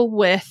video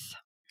with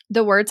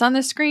the words on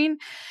the screen.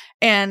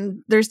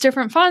 And there's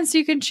different fonts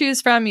you can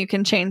choose from. You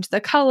can change the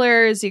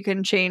colors. You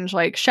can change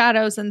like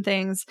shadows and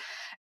things.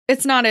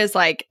 It's not as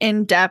like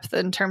in depth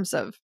in terms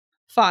of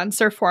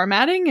fonts or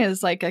formatting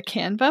as like a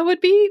Canva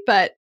would be.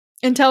 But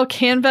until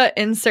Canva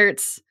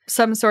inserts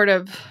some sort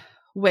of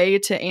way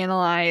to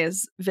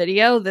analyze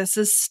video, this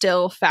is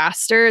still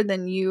faster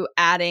than you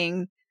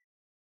adding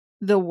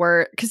the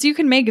word, because you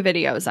can make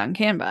videos on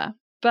Canva,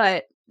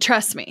 but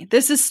trust me,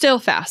 this is still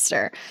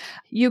faster.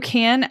 You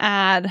can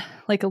add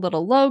like a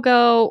little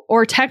logo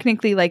or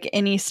technically like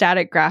any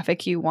static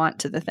graphic you want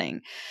to the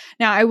thing.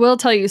 Now, I will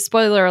tell you,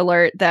 spoiler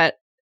alert, that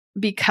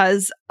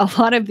because a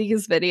lot of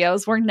these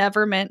videos were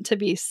never meant to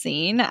be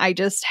seen, I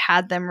just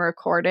had them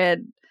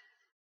recorded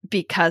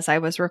because I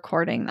was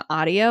recording the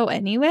audio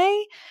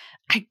anyway.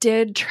 I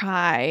did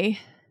try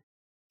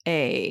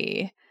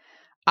a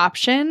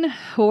option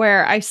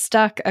where I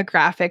stuck a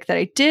graphic that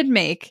I did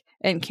make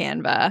in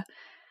Canva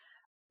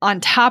on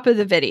top of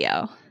the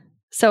video.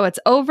 So it's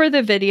over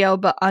the video,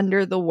 but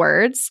under the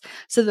words.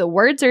 So the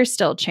words are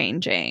still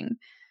changing,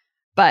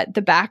 but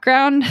the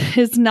background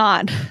is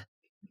not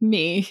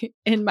me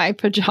in my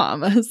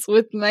pajamas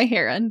with my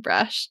hair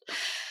unbrushed.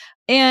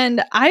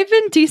 And I've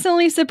been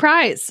decently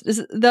surprised.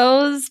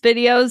 Those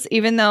videos,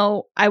 even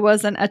though I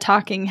wasn't a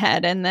talking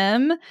head in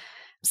them,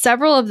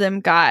 several of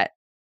them got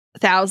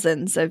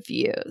thousands of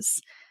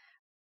views.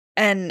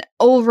 And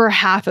over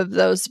half of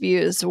those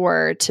views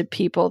were to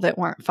people that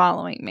weren't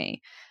following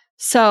me.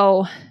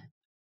 So,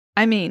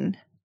 I mean,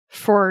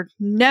 for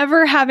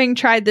never having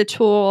tried the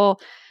tool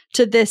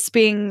to this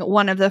being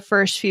one of the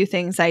first few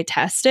things I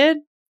tested,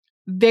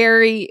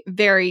 very,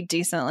 very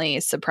decently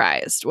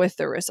surprised with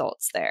the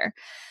results there.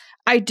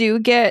 I do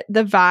get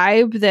the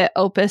vibe that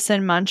Opus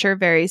and Munch are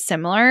very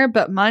similar,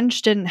 but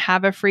Munch didn't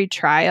have a free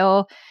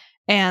trial.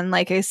 And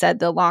like I said,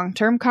 the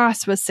long-term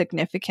cost was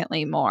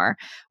significantly more.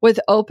 With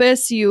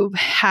Opus, you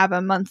have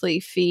a monthly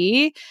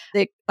fee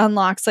that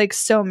unlocks like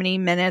so many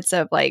minutes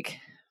of like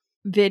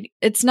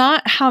it's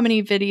not how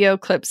many video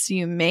clips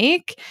you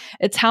make,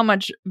 it's how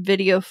much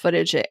video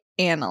footage it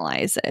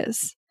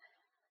analyzes.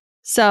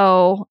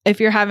 So if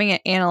you're having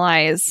it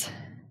analyze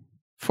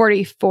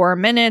 44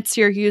 minutes,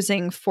 you're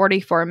using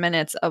 44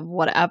 minutes of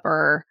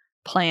whatever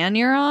plan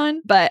you're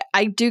on. But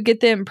I do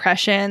get the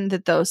impression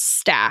that those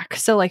stack.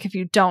 So like if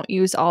you don't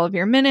use all of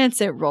your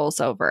minutes, it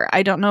rolls over.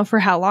 I don't know for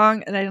how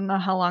long, and I don't know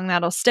how long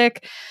that'll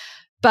stick,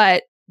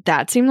 but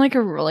that seemed like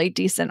a really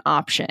decent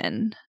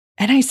option.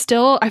 And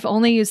I've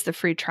only used the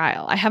free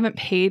trial. I haven't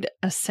paid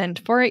a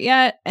cent for it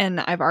yet, and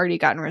I've already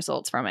gotten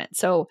results from it.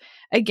 So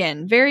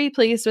again, very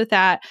pleased with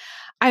that.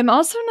 I'm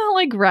also not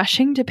like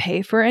rushing to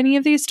pay for any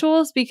of these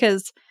tools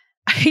because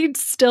I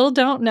still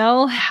don't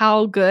know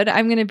how good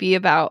I'm going to be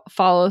about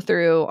follow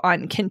through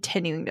on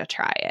continuing to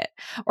try it,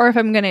 or if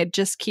I'm going to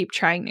just keep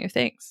trying new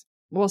things.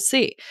 We'll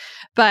see.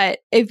 But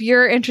if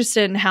you're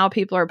interested in how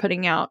people are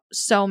putting out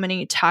so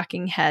many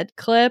talking head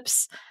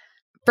clips,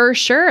 for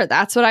sure,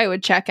 that's what I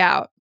would check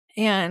out.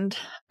 And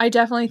I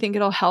definitely think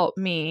it'll help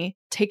me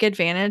take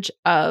advantage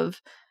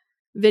of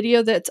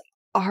video that's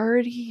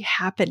already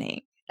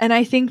happening. And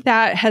I think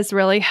that has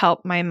really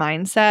helped my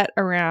mindset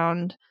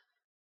around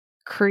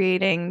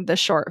creating the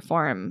short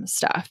form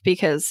stuff,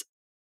 because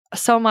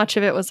so much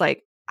of it was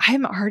like,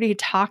 I'm already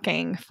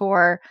talking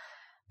for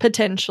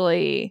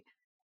potentially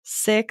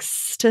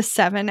 6 to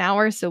 7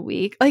 hours a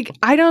week. Like,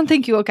 I don't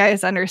think you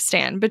guys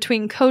understand,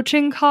 between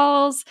coaching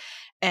calls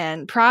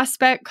and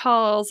prospect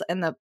calls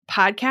and the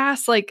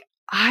podcast, like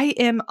I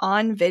am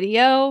on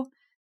video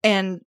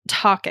and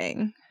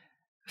talking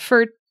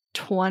for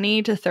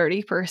 20 to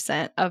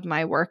 30% of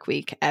my work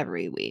week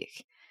every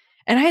week.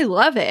 And I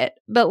love it.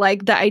 But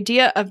like the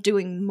idea of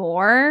doing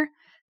more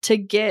to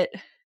get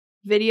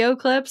video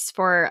clips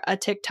for a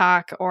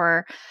TikTok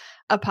or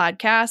a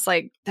podcast,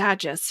 like that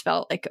just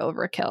felt like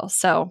overkill.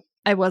 So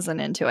I wasn't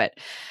into it.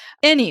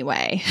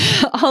 Anyway,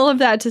 all of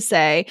that to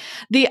say,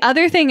 the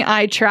other thing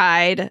I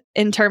tried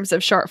in terms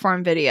of short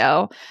form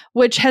video,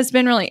 which has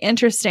been really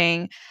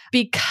interesting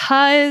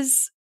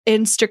because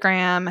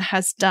Instagram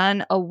has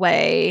done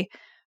away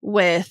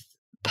with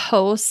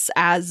posts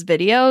as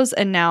videos,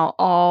 and now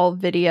all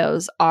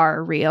videos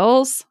are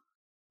reels.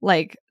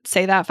 Like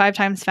say that 5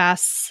 times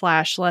fast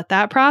 / let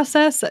that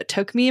process. That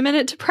took me a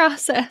minute to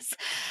process.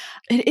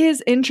 It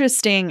is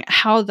interesting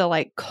how the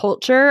like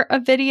culture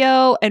of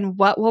video and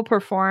what will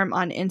perform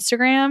on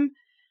Instagram,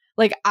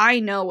 like I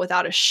know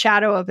without a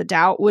shadow of a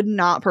doubt would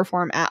not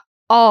perform at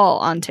all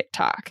on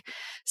TikTok.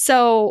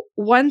 So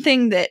one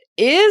thing that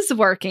is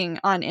working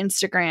on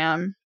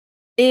Instagram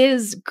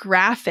is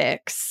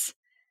graphics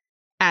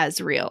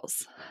as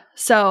reels.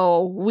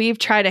 So we've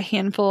tried a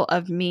handful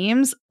of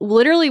memes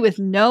literally with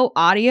no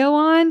audio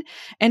on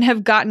and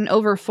have gotten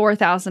over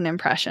 4,000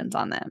 impressions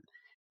on them,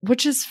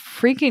 which is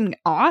freaking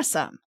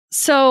awesome.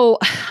 So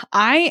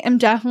I am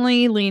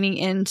definitely leaning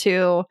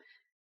into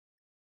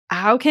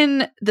how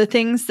can the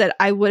things that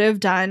I would have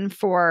done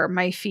for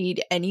my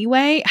feed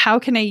anyway, how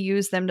can I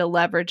use them to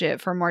leverage it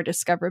for more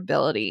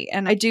discoverability?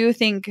 And I do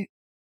think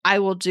I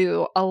will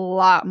do a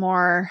lot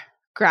more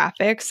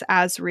graphics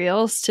as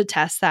reels to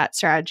test that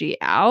strategy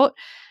out.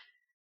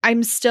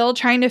 I'm still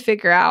trying to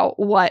figure out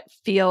what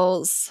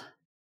feels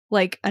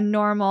like a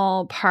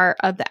normal part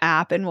of the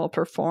app and will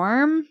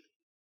perform.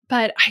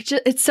 But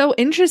it's so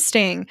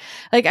interesting.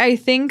 Like, I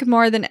think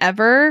more than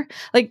ever,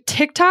 like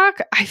TikTok,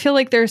 I feel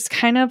like there's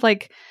kind of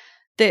like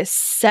this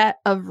set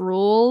of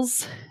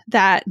rules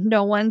that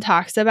no one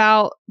talks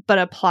about but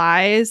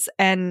applies.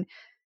 And,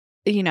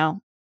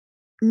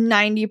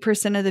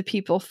 90% of the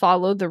people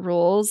follow the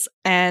rules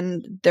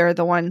and they're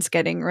the ones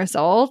getting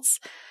results.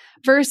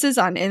 Versus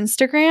on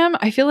Instagram,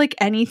 I feel like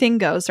anything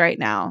goes right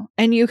now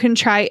and you can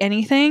try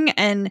anything,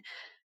 and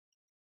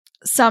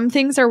some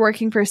things are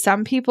working for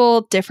some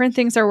people, different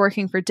things are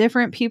working for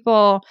different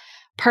people.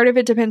 Part of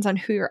it depends on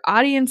who your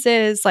audience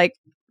is. Like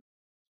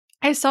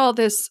I saw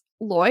this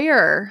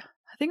lawyer,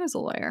 I think it was a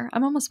lawyer.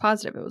 I'm almost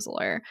positive it was a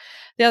lawyer.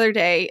 The other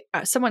day,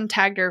 someone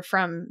tagged her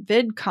from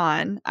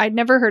VidCon. I'd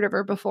never heard of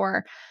her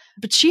before,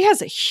 but she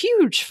has a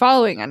huge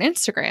following on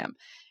Instagram.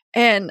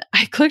 And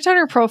I clicked on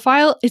her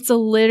profile. It's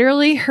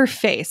literally her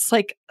face,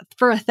 like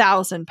for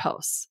 1,000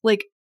 posts.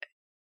 Like,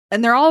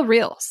 and they're all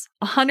reels.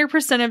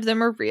 100% of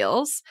them are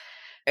reels.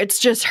 It's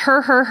just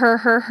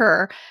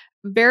her.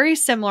 Very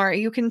similar.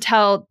 You can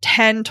tell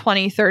 10,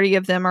 20, 30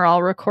 of them are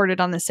all recorded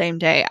on the same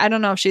day. I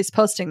don't know if she's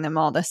posting them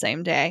all the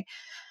same day,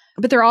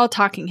 but they're all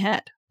talking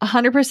head.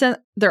 100%.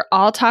 They're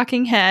all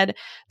talking head.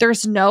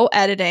 There's no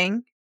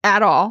editing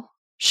at all.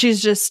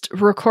 She's just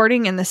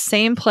recording in the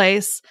same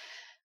place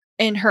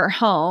in her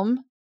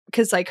home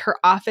because like her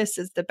office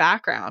is the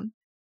background,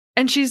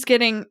 and she's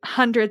getting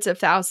hundreds of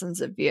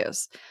thousands of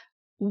views.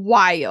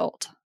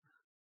 Wild.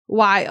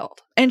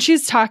 And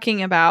she's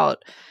talking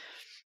about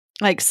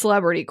like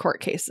celebrity court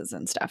cases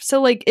and stuff.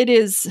 So like it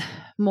is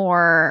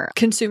more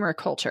consumer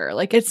culture.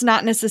 Like it's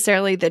not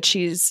necessarily that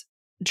she's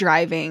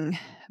driving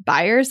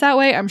buyers that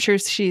way. I'm sure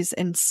she's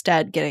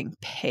instead getting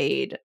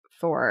paid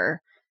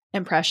for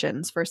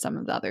impressions for some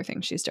of the other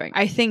things she's doing.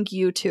 I think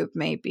YouTube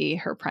may be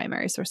her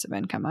primary source of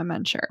income. I'm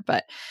unsure,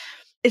 but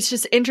it's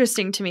just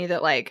interesting to me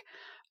that like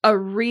a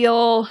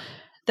reel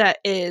that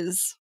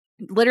is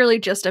literally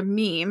just a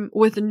meme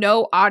with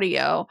no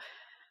audio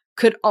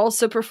could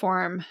also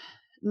perform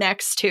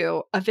next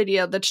to a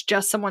video that's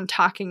just someone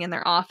talking in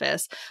their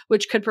office,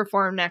 which could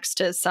perform next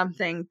to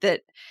something that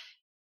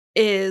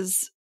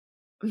is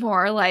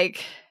more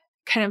like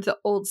kind of the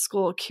old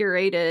school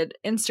curated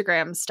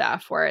Instagram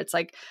stuff where it's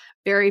like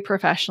very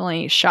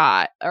professionally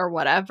shot or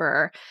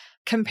whatever,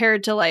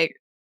 compared to like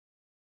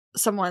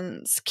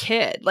someone's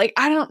kid. Like,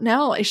 I don't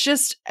know. It's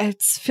just,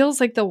 it feels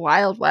like the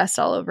Wild West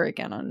all over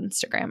again on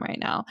Instagram right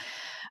now.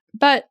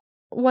 But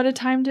what a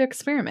time to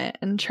experiment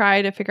and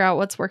try to figure out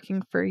what's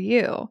working for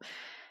you.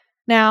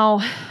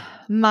 Now,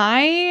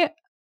 my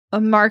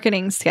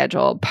marketing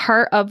schedule,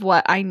 part of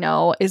what I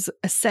know is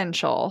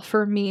essential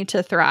for me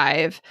to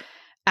thrive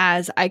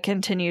as I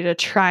continue to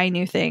try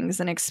new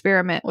things and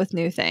experiment with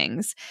new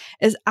things,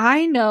 is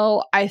I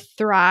know I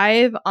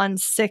thrive on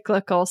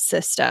cyclical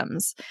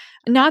systems.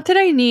 Not that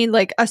I need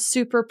like a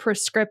super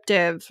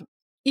prescriptive,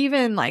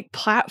 even like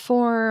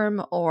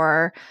platform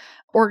or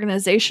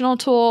organizational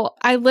tool.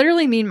 I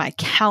literally mean my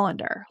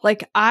calendar.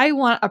 Like I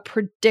want a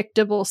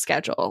predictable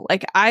schedule.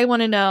 Like I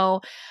want to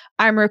know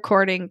I'm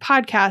recording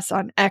podcasts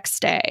on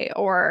X day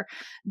or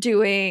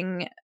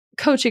doing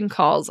coaching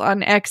calls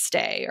on X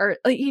day, or,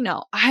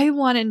 I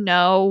want to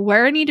know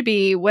where I need to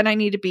be, when I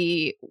need to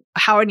be,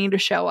 how I need to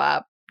show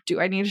up.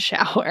 Do I need a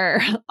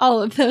shower? All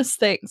of those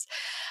things.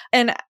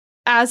 And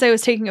as I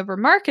was taking over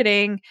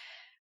marketing,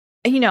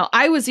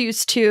 I was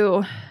used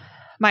to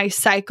my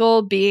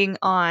cycle being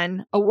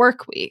on a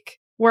work week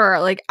where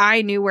like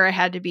I knew where I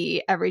had to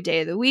be every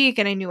day of the week,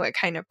 and I knew what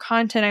kind of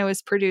content I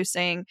was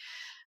producing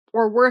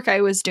or work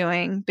I was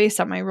doing based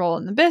on my role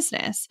in the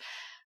business.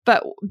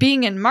 But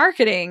being in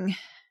marketing,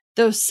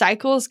 those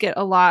cycles get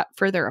a lot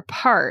further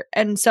apart.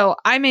 And so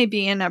I may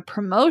be in a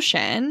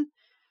promotion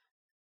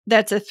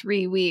that's a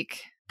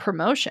 3-week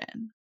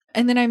promotion.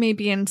 And then I may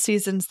be in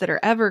seasons that are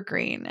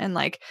evergreen. And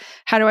like,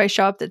 how do I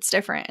show up that's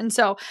different? And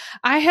so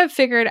I have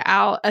figured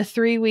out a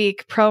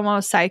 3-week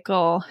promo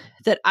cycle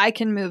that I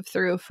can move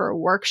through for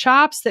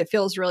workshops that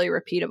feels really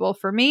repeatable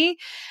for me.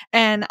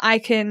 And I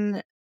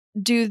can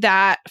do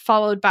that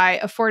followed by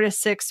a 4 to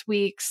 6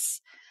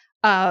 weeks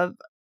of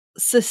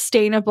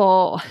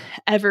sustainable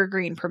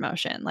evergreen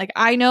promotion. Like,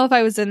 I know if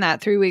I was in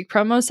that 3-week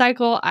promo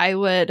cycle, I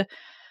would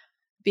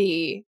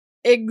be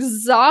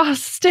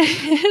exhausted,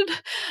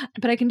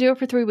 but I can do it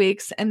for 3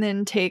 weeks and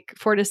then take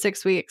 4 to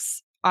 6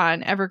 weeks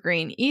on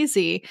evergreen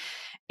easy.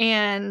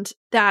 And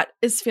that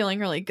is feeling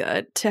really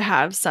good to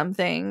have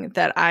something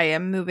that I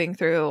am moving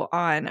through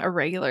on a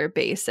regular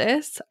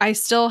basis. I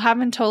still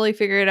haven't totally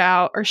figured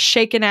out or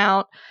shaken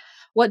out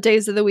what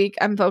days of the week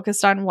I'm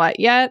focused on what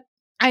yet.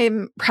 I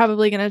am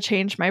probably going to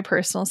change my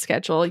personal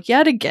schedule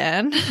yet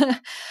again.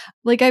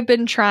 Like, I've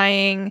been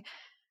trying,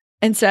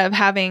 instead of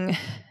having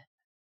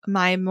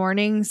my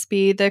mornings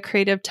be the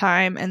creative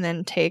time and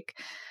then take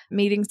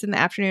meetings in the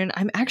afternoon,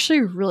 I'm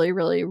actually really,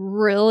 really,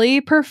 really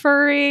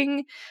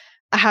preferring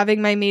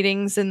having my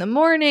meetings in the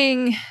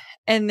morning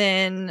and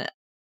then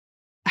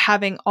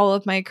having all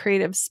of my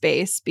creative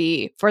space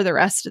be for the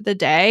rest of the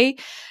day,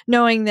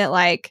 knowing that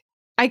like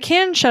I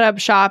can shut up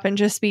shop and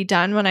just be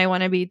done when I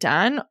want to be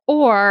done.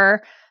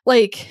 Or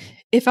like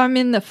if I'm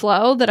in the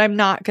flow, that I'm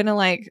not going to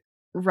like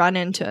run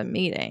into a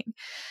meeting.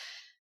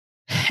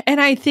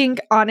 And I think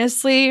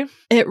honestly,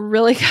 it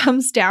really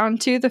comes down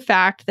to the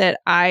fact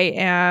that I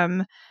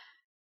am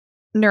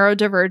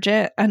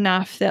neurodivergent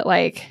enough that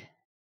like,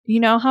 you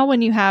know how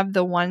when you have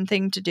the one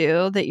thing to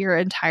do that your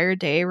entire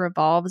day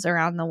revolves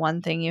around the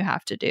one thing you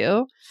have to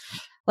do?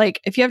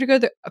 Like if you have to go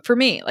for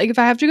me, like if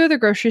I have to go to the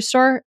grocery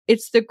store,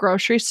 it's the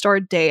grocery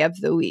store day of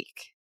the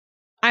week.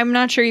 I'm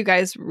not sure you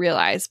guys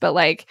realize, but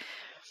like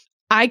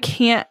I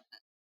can't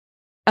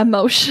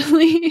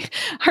emotionally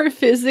or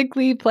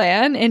physically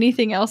plan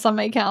anything else on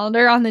my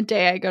calendar on the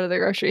day I go to the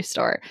grocery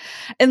store,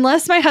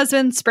 unless my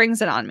husband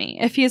springs it on me.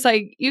 If he's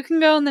like, you can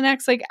go in the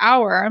next like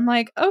hour, I'm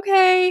like,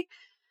 okay.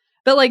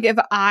 But like if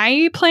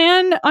I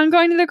plan on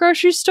going to the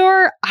grocery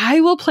store,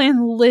 I will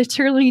plan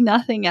literally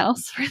nothing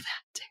else for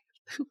that day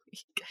of the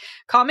week.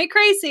 Call me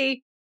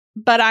crazy,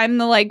 but I'm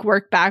the like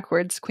work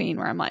backwards queen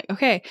where I'm like,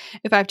 okay,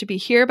 if I have to be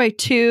here by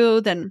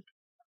 2, then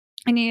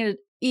I need to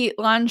eat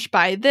lunch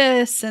by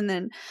this, and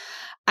then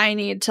I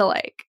need to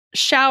like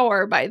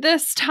shower by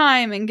this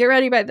time and get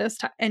ready by this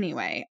time.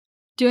 Anyway,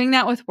 doing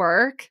that with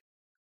work,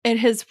 it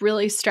has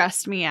really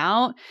stressed me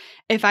out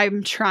if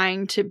I'm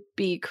trying to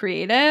be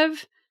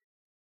creative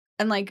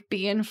and like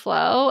be in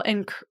flow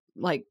and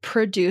like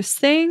produce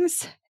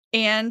things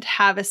and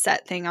have a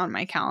set thing on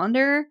my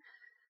calendar.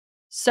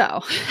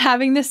 So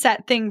having the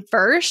set thing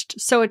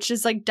first, so it's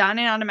just like done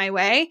and out of my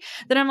way,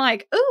 then I'm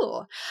like,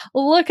 ooh,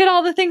 look at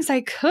all the things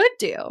I could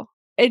do.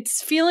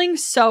 It's feeling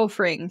so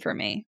freeing for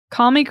me.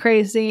 Call me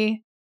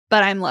crazy,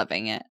 but I'm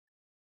loving it.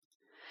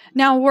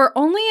 Now, we're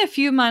only a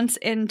few months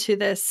into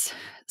this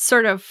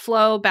sort of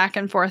flow back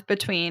and forth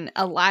between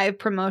a live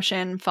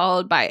promotion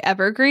followed by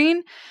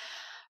evergreen.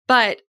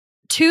 But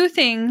 2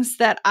 things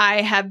that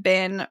I have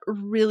been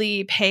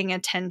really paying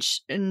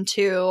attention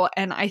to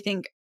and I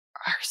think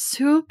are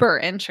super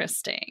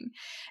interesting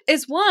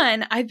is,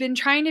 one, I've been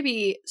trying to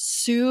be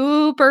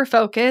super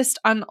focused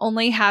on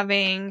only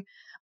having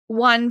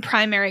one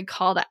primary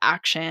call to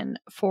action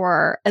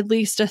for at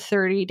least a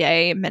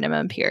 30-day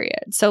minimum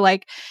period. So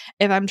like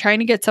if I'm trying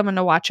to get someone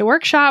to watch a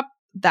workshop,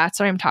 that's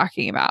what I'm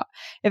talking about.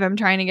 If I'm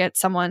trying to get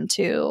someone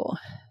to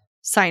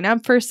sign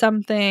up for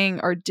something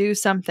or do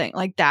something,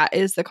 like that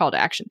is the call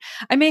to action.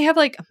 I may have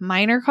like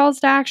minor calls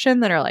to action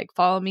that are like,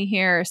 follow me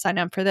here, sign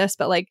up for this,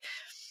 but like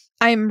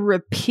I'm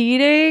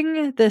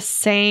repeating the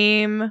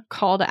same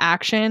call to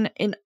action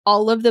in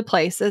all of the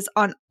places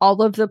on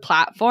all of the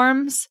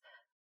platforms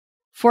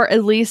for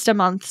at least a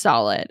month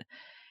solid.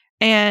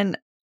 And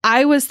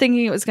I was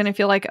thinking it was going to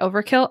feel like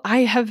overkill. I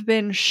have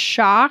been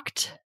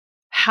shocked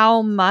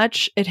how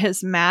much it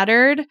has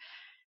mattered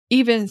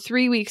even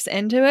 3 weeks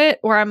into it,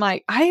 where I'm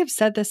like, I have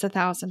said this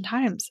 1,000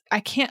 times. I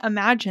can't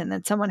imagine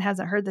that someone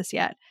hasn't heard this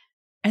yet.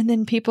 And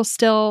then people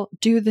still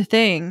do the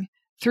thing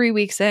 3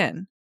 weeks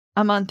in,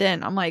 a month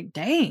in. I'm like,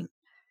 dang.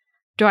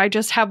 Do I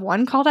just have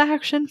one call to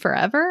action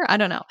forever? I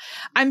don't know.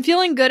 I'm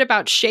feeling good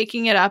about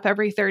shaking it up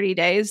every 30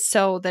 days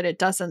so that it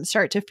doesn't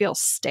start to feel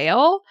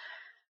stale.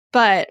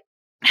 But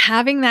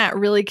having that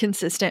really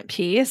consistent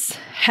piece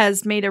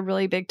has made a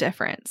really big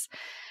difference.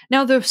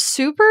 Now, the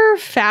super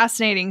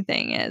fascinating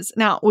thing is,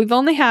 now we've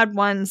only had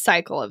one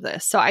cycle of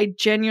this, so I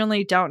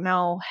genuinely don't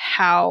know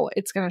how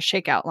it's going to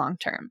shake out long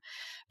term.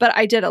 But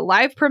I did a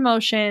live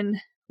promotion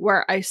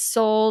where I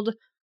sold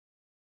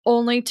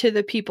only to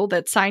the people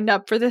that signed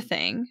up for the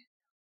thing.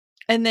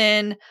 And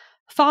then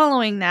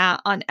following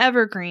that on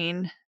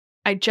Evergreen,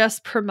 I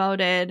just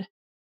promoted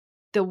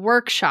the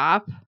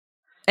workshop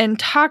and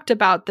talked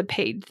about the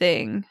paid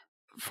thing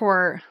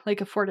for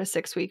like a 4 to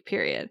 6 week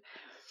period.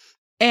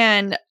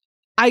 And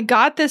I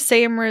got the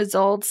same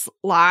results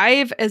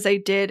live as I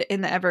did in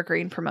the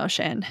Evergreen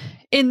promotion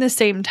in the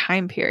same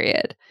time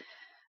period.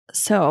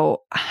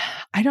 So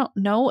I don't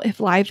know if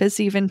live is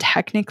even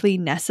technically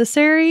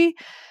necessary,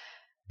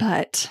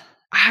 but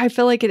I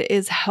feel like it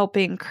is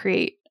helping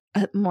create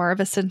more of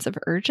a sense of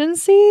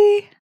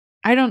urgency.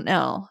 I don't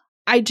know.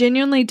 I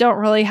genuinely don't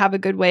really have a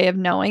good way of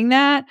knowing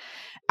that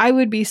I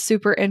would be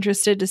super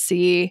interested to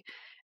see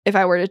if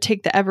I were to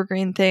take the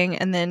evergreen thing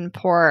and then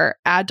pour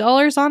ad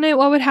dollars on it,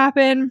 what would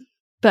happen?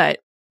 But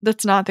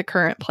that's not the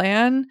current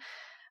plan.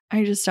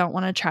 I just don't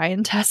want to try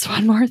and test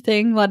one more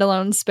thing, let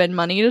alone spend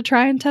money to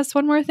try and test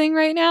one more thing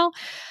right now.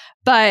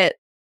 But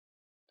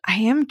I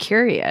am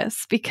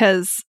curious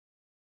because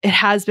it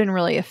has been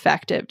really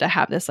effective to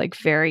have this like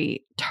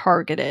very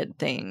targeted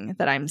thing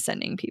that I'm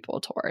sending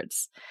people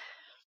towards.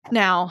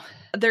 Now,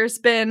 there's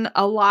been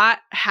a lot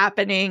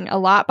happening, a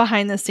lot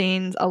behind the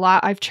scenes, a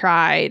lot I've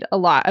tried, a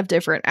lot of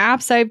different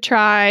apps I've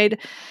tried,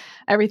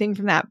 everything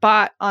from that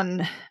bot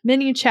on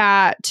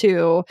ManyChat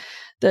to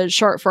the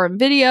short form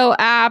video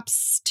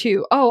apps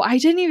to, I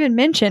didn't even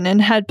mention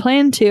and had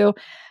planned to.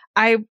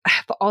 I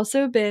have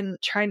also been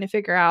trying to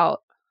figure out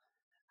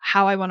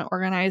how I want to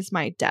organize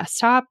my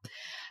desktop.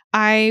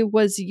 I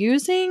was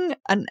using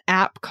an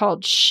app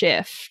called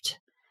Shift.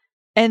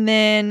 And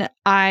then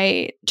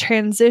I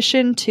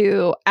transitioned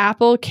to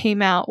Apple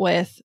came out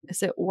with,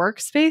 is it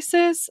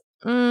Workspaces?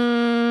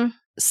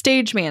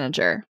 Stage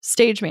Manager,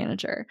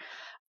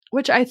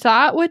 which I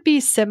thought would be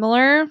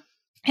similar.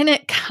 And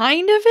it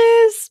kind of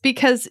is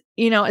because,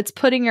 it's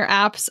putting your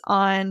apps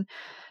on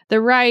the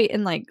right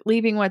and like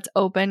leaving what's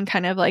open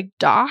kind of like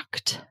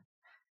docked.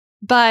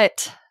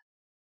 But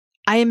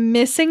I'm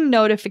missing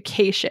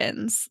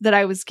notifications that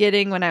I was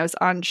getting when I was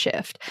on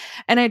Shift.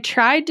 And I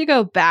tried to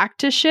go back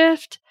to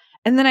Shift.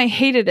 And then I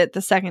hated it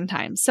the second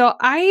time. So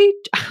I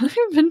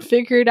haven't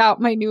figured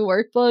out my new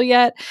workflow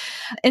yet.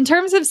 In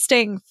terms of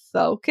staying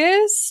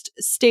focused,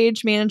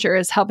 Stage Manager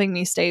is helping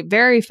me stay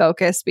very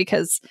focused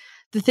because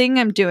the thing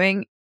I'm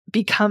doing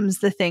becomes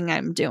the thing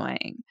I'm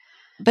doing.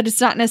 But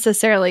it's not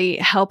necessarily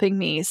helping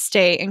me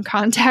stay in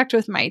contact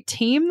with my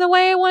team the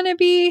way I want to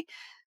be.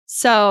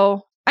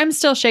 So I'm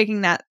still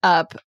shaking that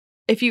up.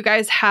 If you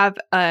guys have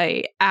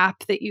a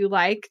app that you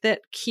like that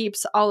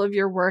keeps all of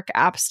your work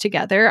apps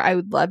together, I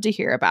would love to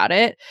hear about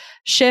it.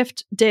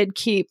 Shift did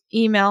keep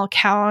email,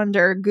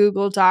 calendar,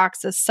 Google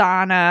Docs,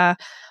 Asana,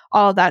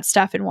 all of that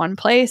stuff in one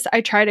place.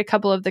 I tried a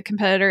couple of the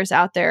competitors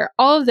out there.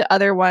 All of the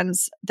other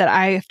ones that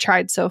I have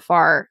tried so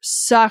far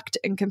sucked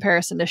in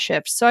comparison to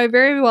Shift. So I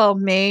very well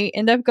may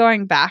end up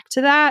going back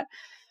to that,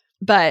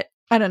 but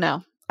I don't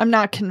know. I'm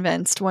not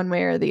convinced one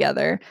way or the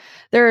other.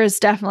 There is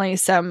definitely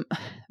some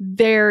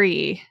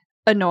very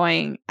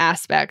annoying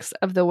aspects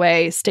of the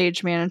way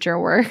Stage Manager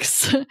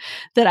works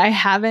that I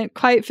haven't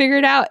quite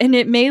figured out. And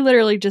it may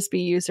literally just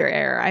be user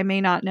error. I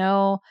may not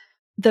know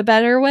the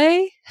better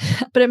way,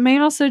 but it may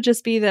also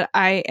just be that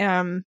I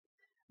am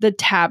the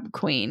tab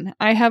queen.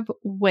 I have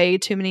way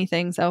too many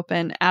things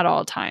open at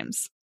all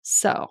times.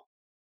 So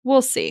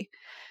we'll see.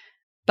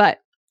 But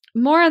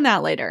more on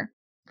that later.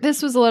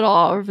 This was a little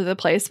all over the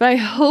place, but I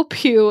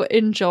hope you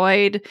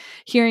enjoyed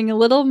hearing a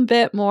little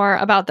bit more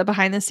about the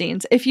behind the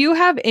scenes. If you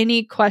have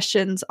any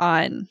questions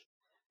on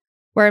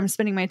where I'm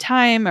spending my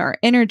time or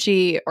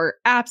energy or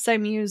apps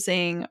I'm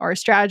using or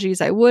strategies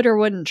I would or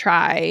wouldn't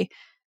try,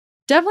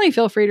 definitely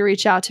feel free to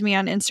reach out to me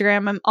on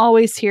Instagram. I'm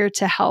always here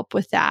to help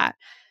with that.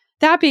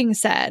 That being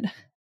said,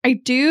 I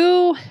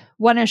do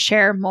want to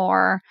share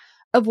more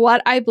of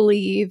what I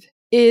believe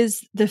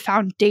is the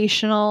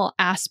foundational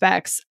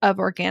aspects of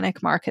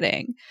organic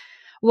marketing.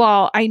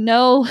 While I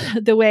know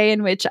the way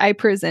in which I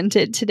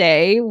presented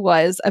today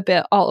was a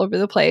bit all over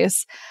the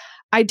place,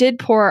 I did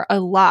pour a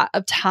lot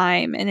of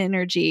time and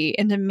energy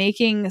into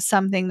making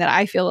something that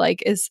I feel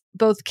like is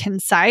both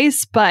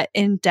concise but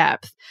in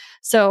depth.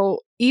 So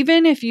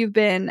even if you've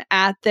been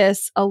at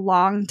this a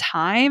long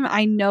time,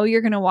 I know you're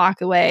going to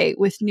walk away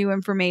with new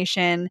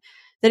information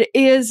that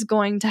is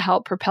going to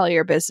help propel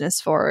your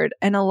business forward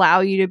and allow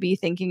you to be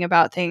thinking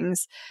about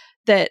things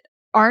that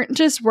aren't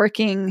just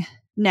working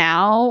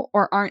now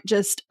or aren't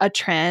just a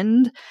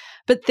trend,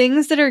 but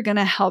things that are going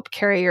to help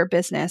carry your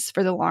business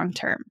for the long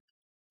term.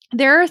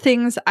 There are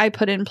things I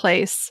put in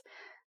place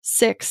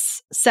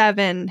 6,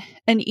 7,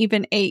 and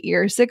even 8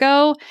 years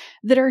ago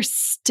that are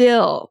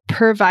still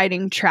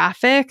providing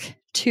traffic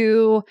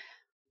to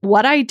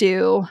what I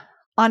do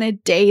on a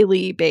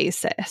daily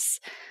basis.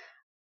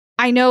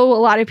 I know a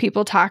lot of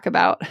people talk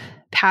about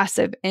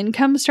passive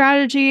income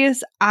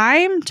strategies.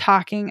 I'm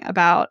talking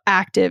about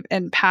active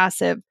and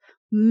passive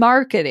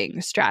marketing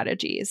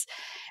strategies,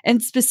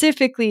 and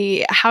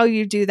specifically how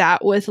you do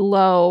that with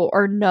low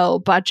or no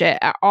budget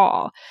at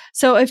all.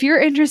 So if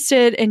you're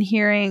interested in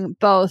hearing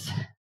both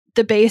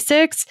the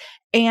basics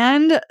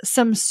and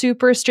some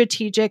super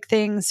strategic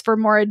things for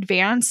more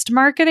advanced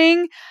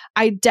marketing,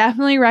 I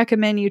definitely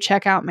recommend you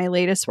check out my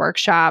latest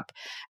workshop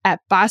at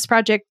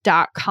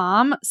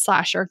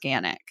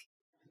bossproject.com/organic.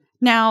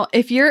 Now,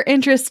 if you're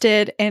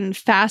interested in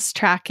fast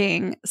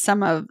tracking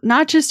some of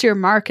not just your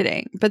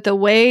marketing, but the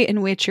way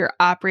in which you're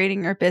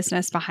operating your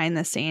business behind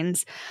the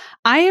scenes,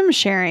 I am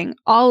sharing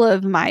all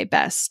of my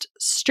best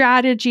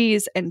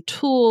strategies and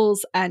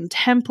tools and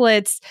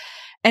templates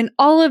and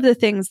all of the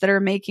things that are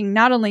making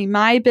not only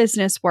my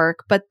business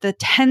work, but the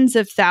tens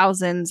of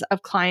thousands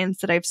of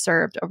clients that I've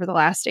served over the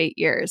last 8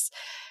 years.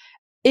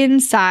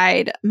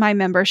 inside my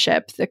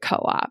membership, the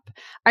co-op.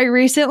 I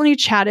recently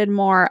chatted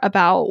more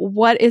about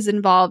what is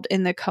involved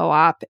in the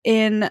co-op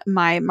in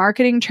my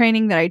marketing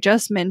training that I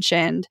just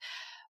mentioned,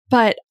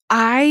 but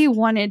I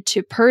wanted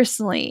to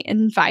personally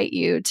invite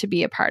you to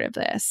be a part of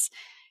this.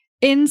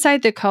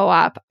 Inside the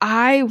co-op,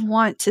 I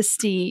want to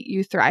see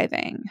you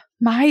thriving.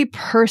 My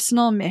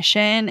personal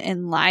mission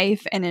in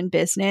life and in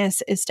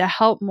business is to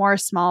help more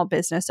small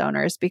business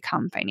owners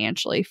become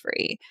financially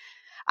free.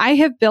 I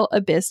have built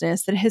a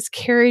business that has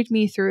carried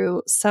me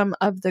through some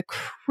of the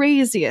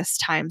craziest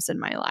times in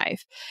my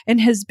life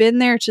and has been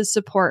there to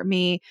support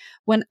me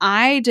when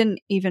I didn't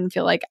even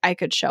feel like I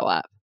could show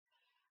up.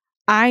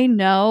 I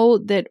know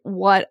that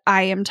what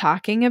I am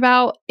talking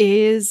about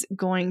is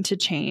going to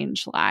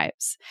change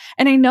lives.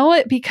 And I know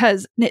it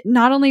because it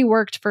not only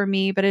worked for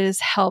me, but it has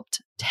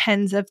helped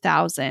tens of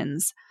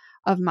thousands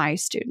of my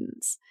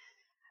students.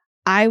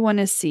 I want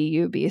to see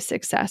you be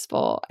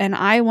successful. And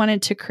I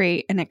wanted to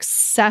create an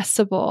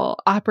accessible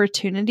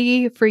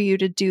opportunity for you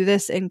to do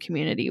this in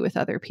community with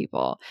other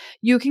people.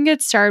 You can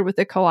get started with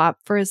the co-op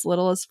for as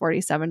little as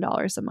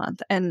 $47 a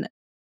month. And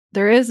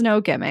there is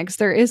no gimmicks.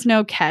 There is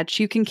no catch.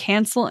 You can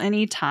cancel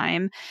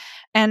anytime.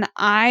 And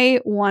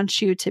I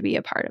want you to be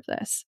a part of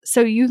this.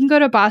 So you can go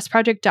to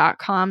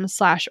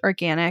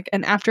bossproject.com/organic.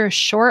 And after a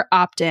short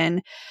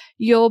opt-in,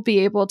 you'll be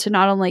able to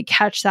not only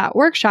catch that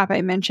workshop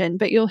I mentioned,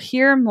 but you'll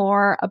hear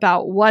more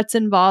about what's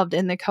involved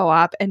in the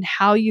co-op and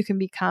how you can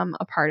become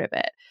a part of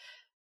it.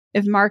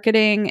 If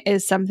marketing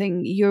is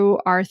something you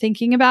are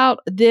thinking about,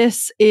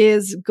 this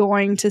is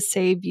going to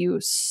save you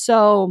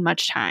so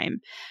much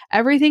time.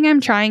 Everything I'm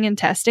trying and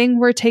testing,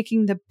 we're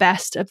taking the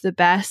best of the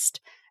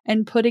best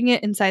and putting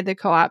it inside the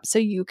co-op so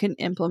you can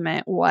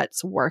implement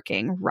what's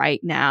working right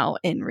now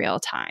in real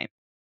time.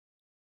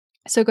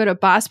 So go to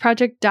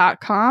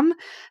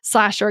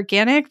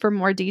bossproject.com/organic for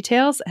more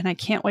details, and I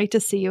can't wait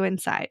to see you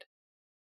inside.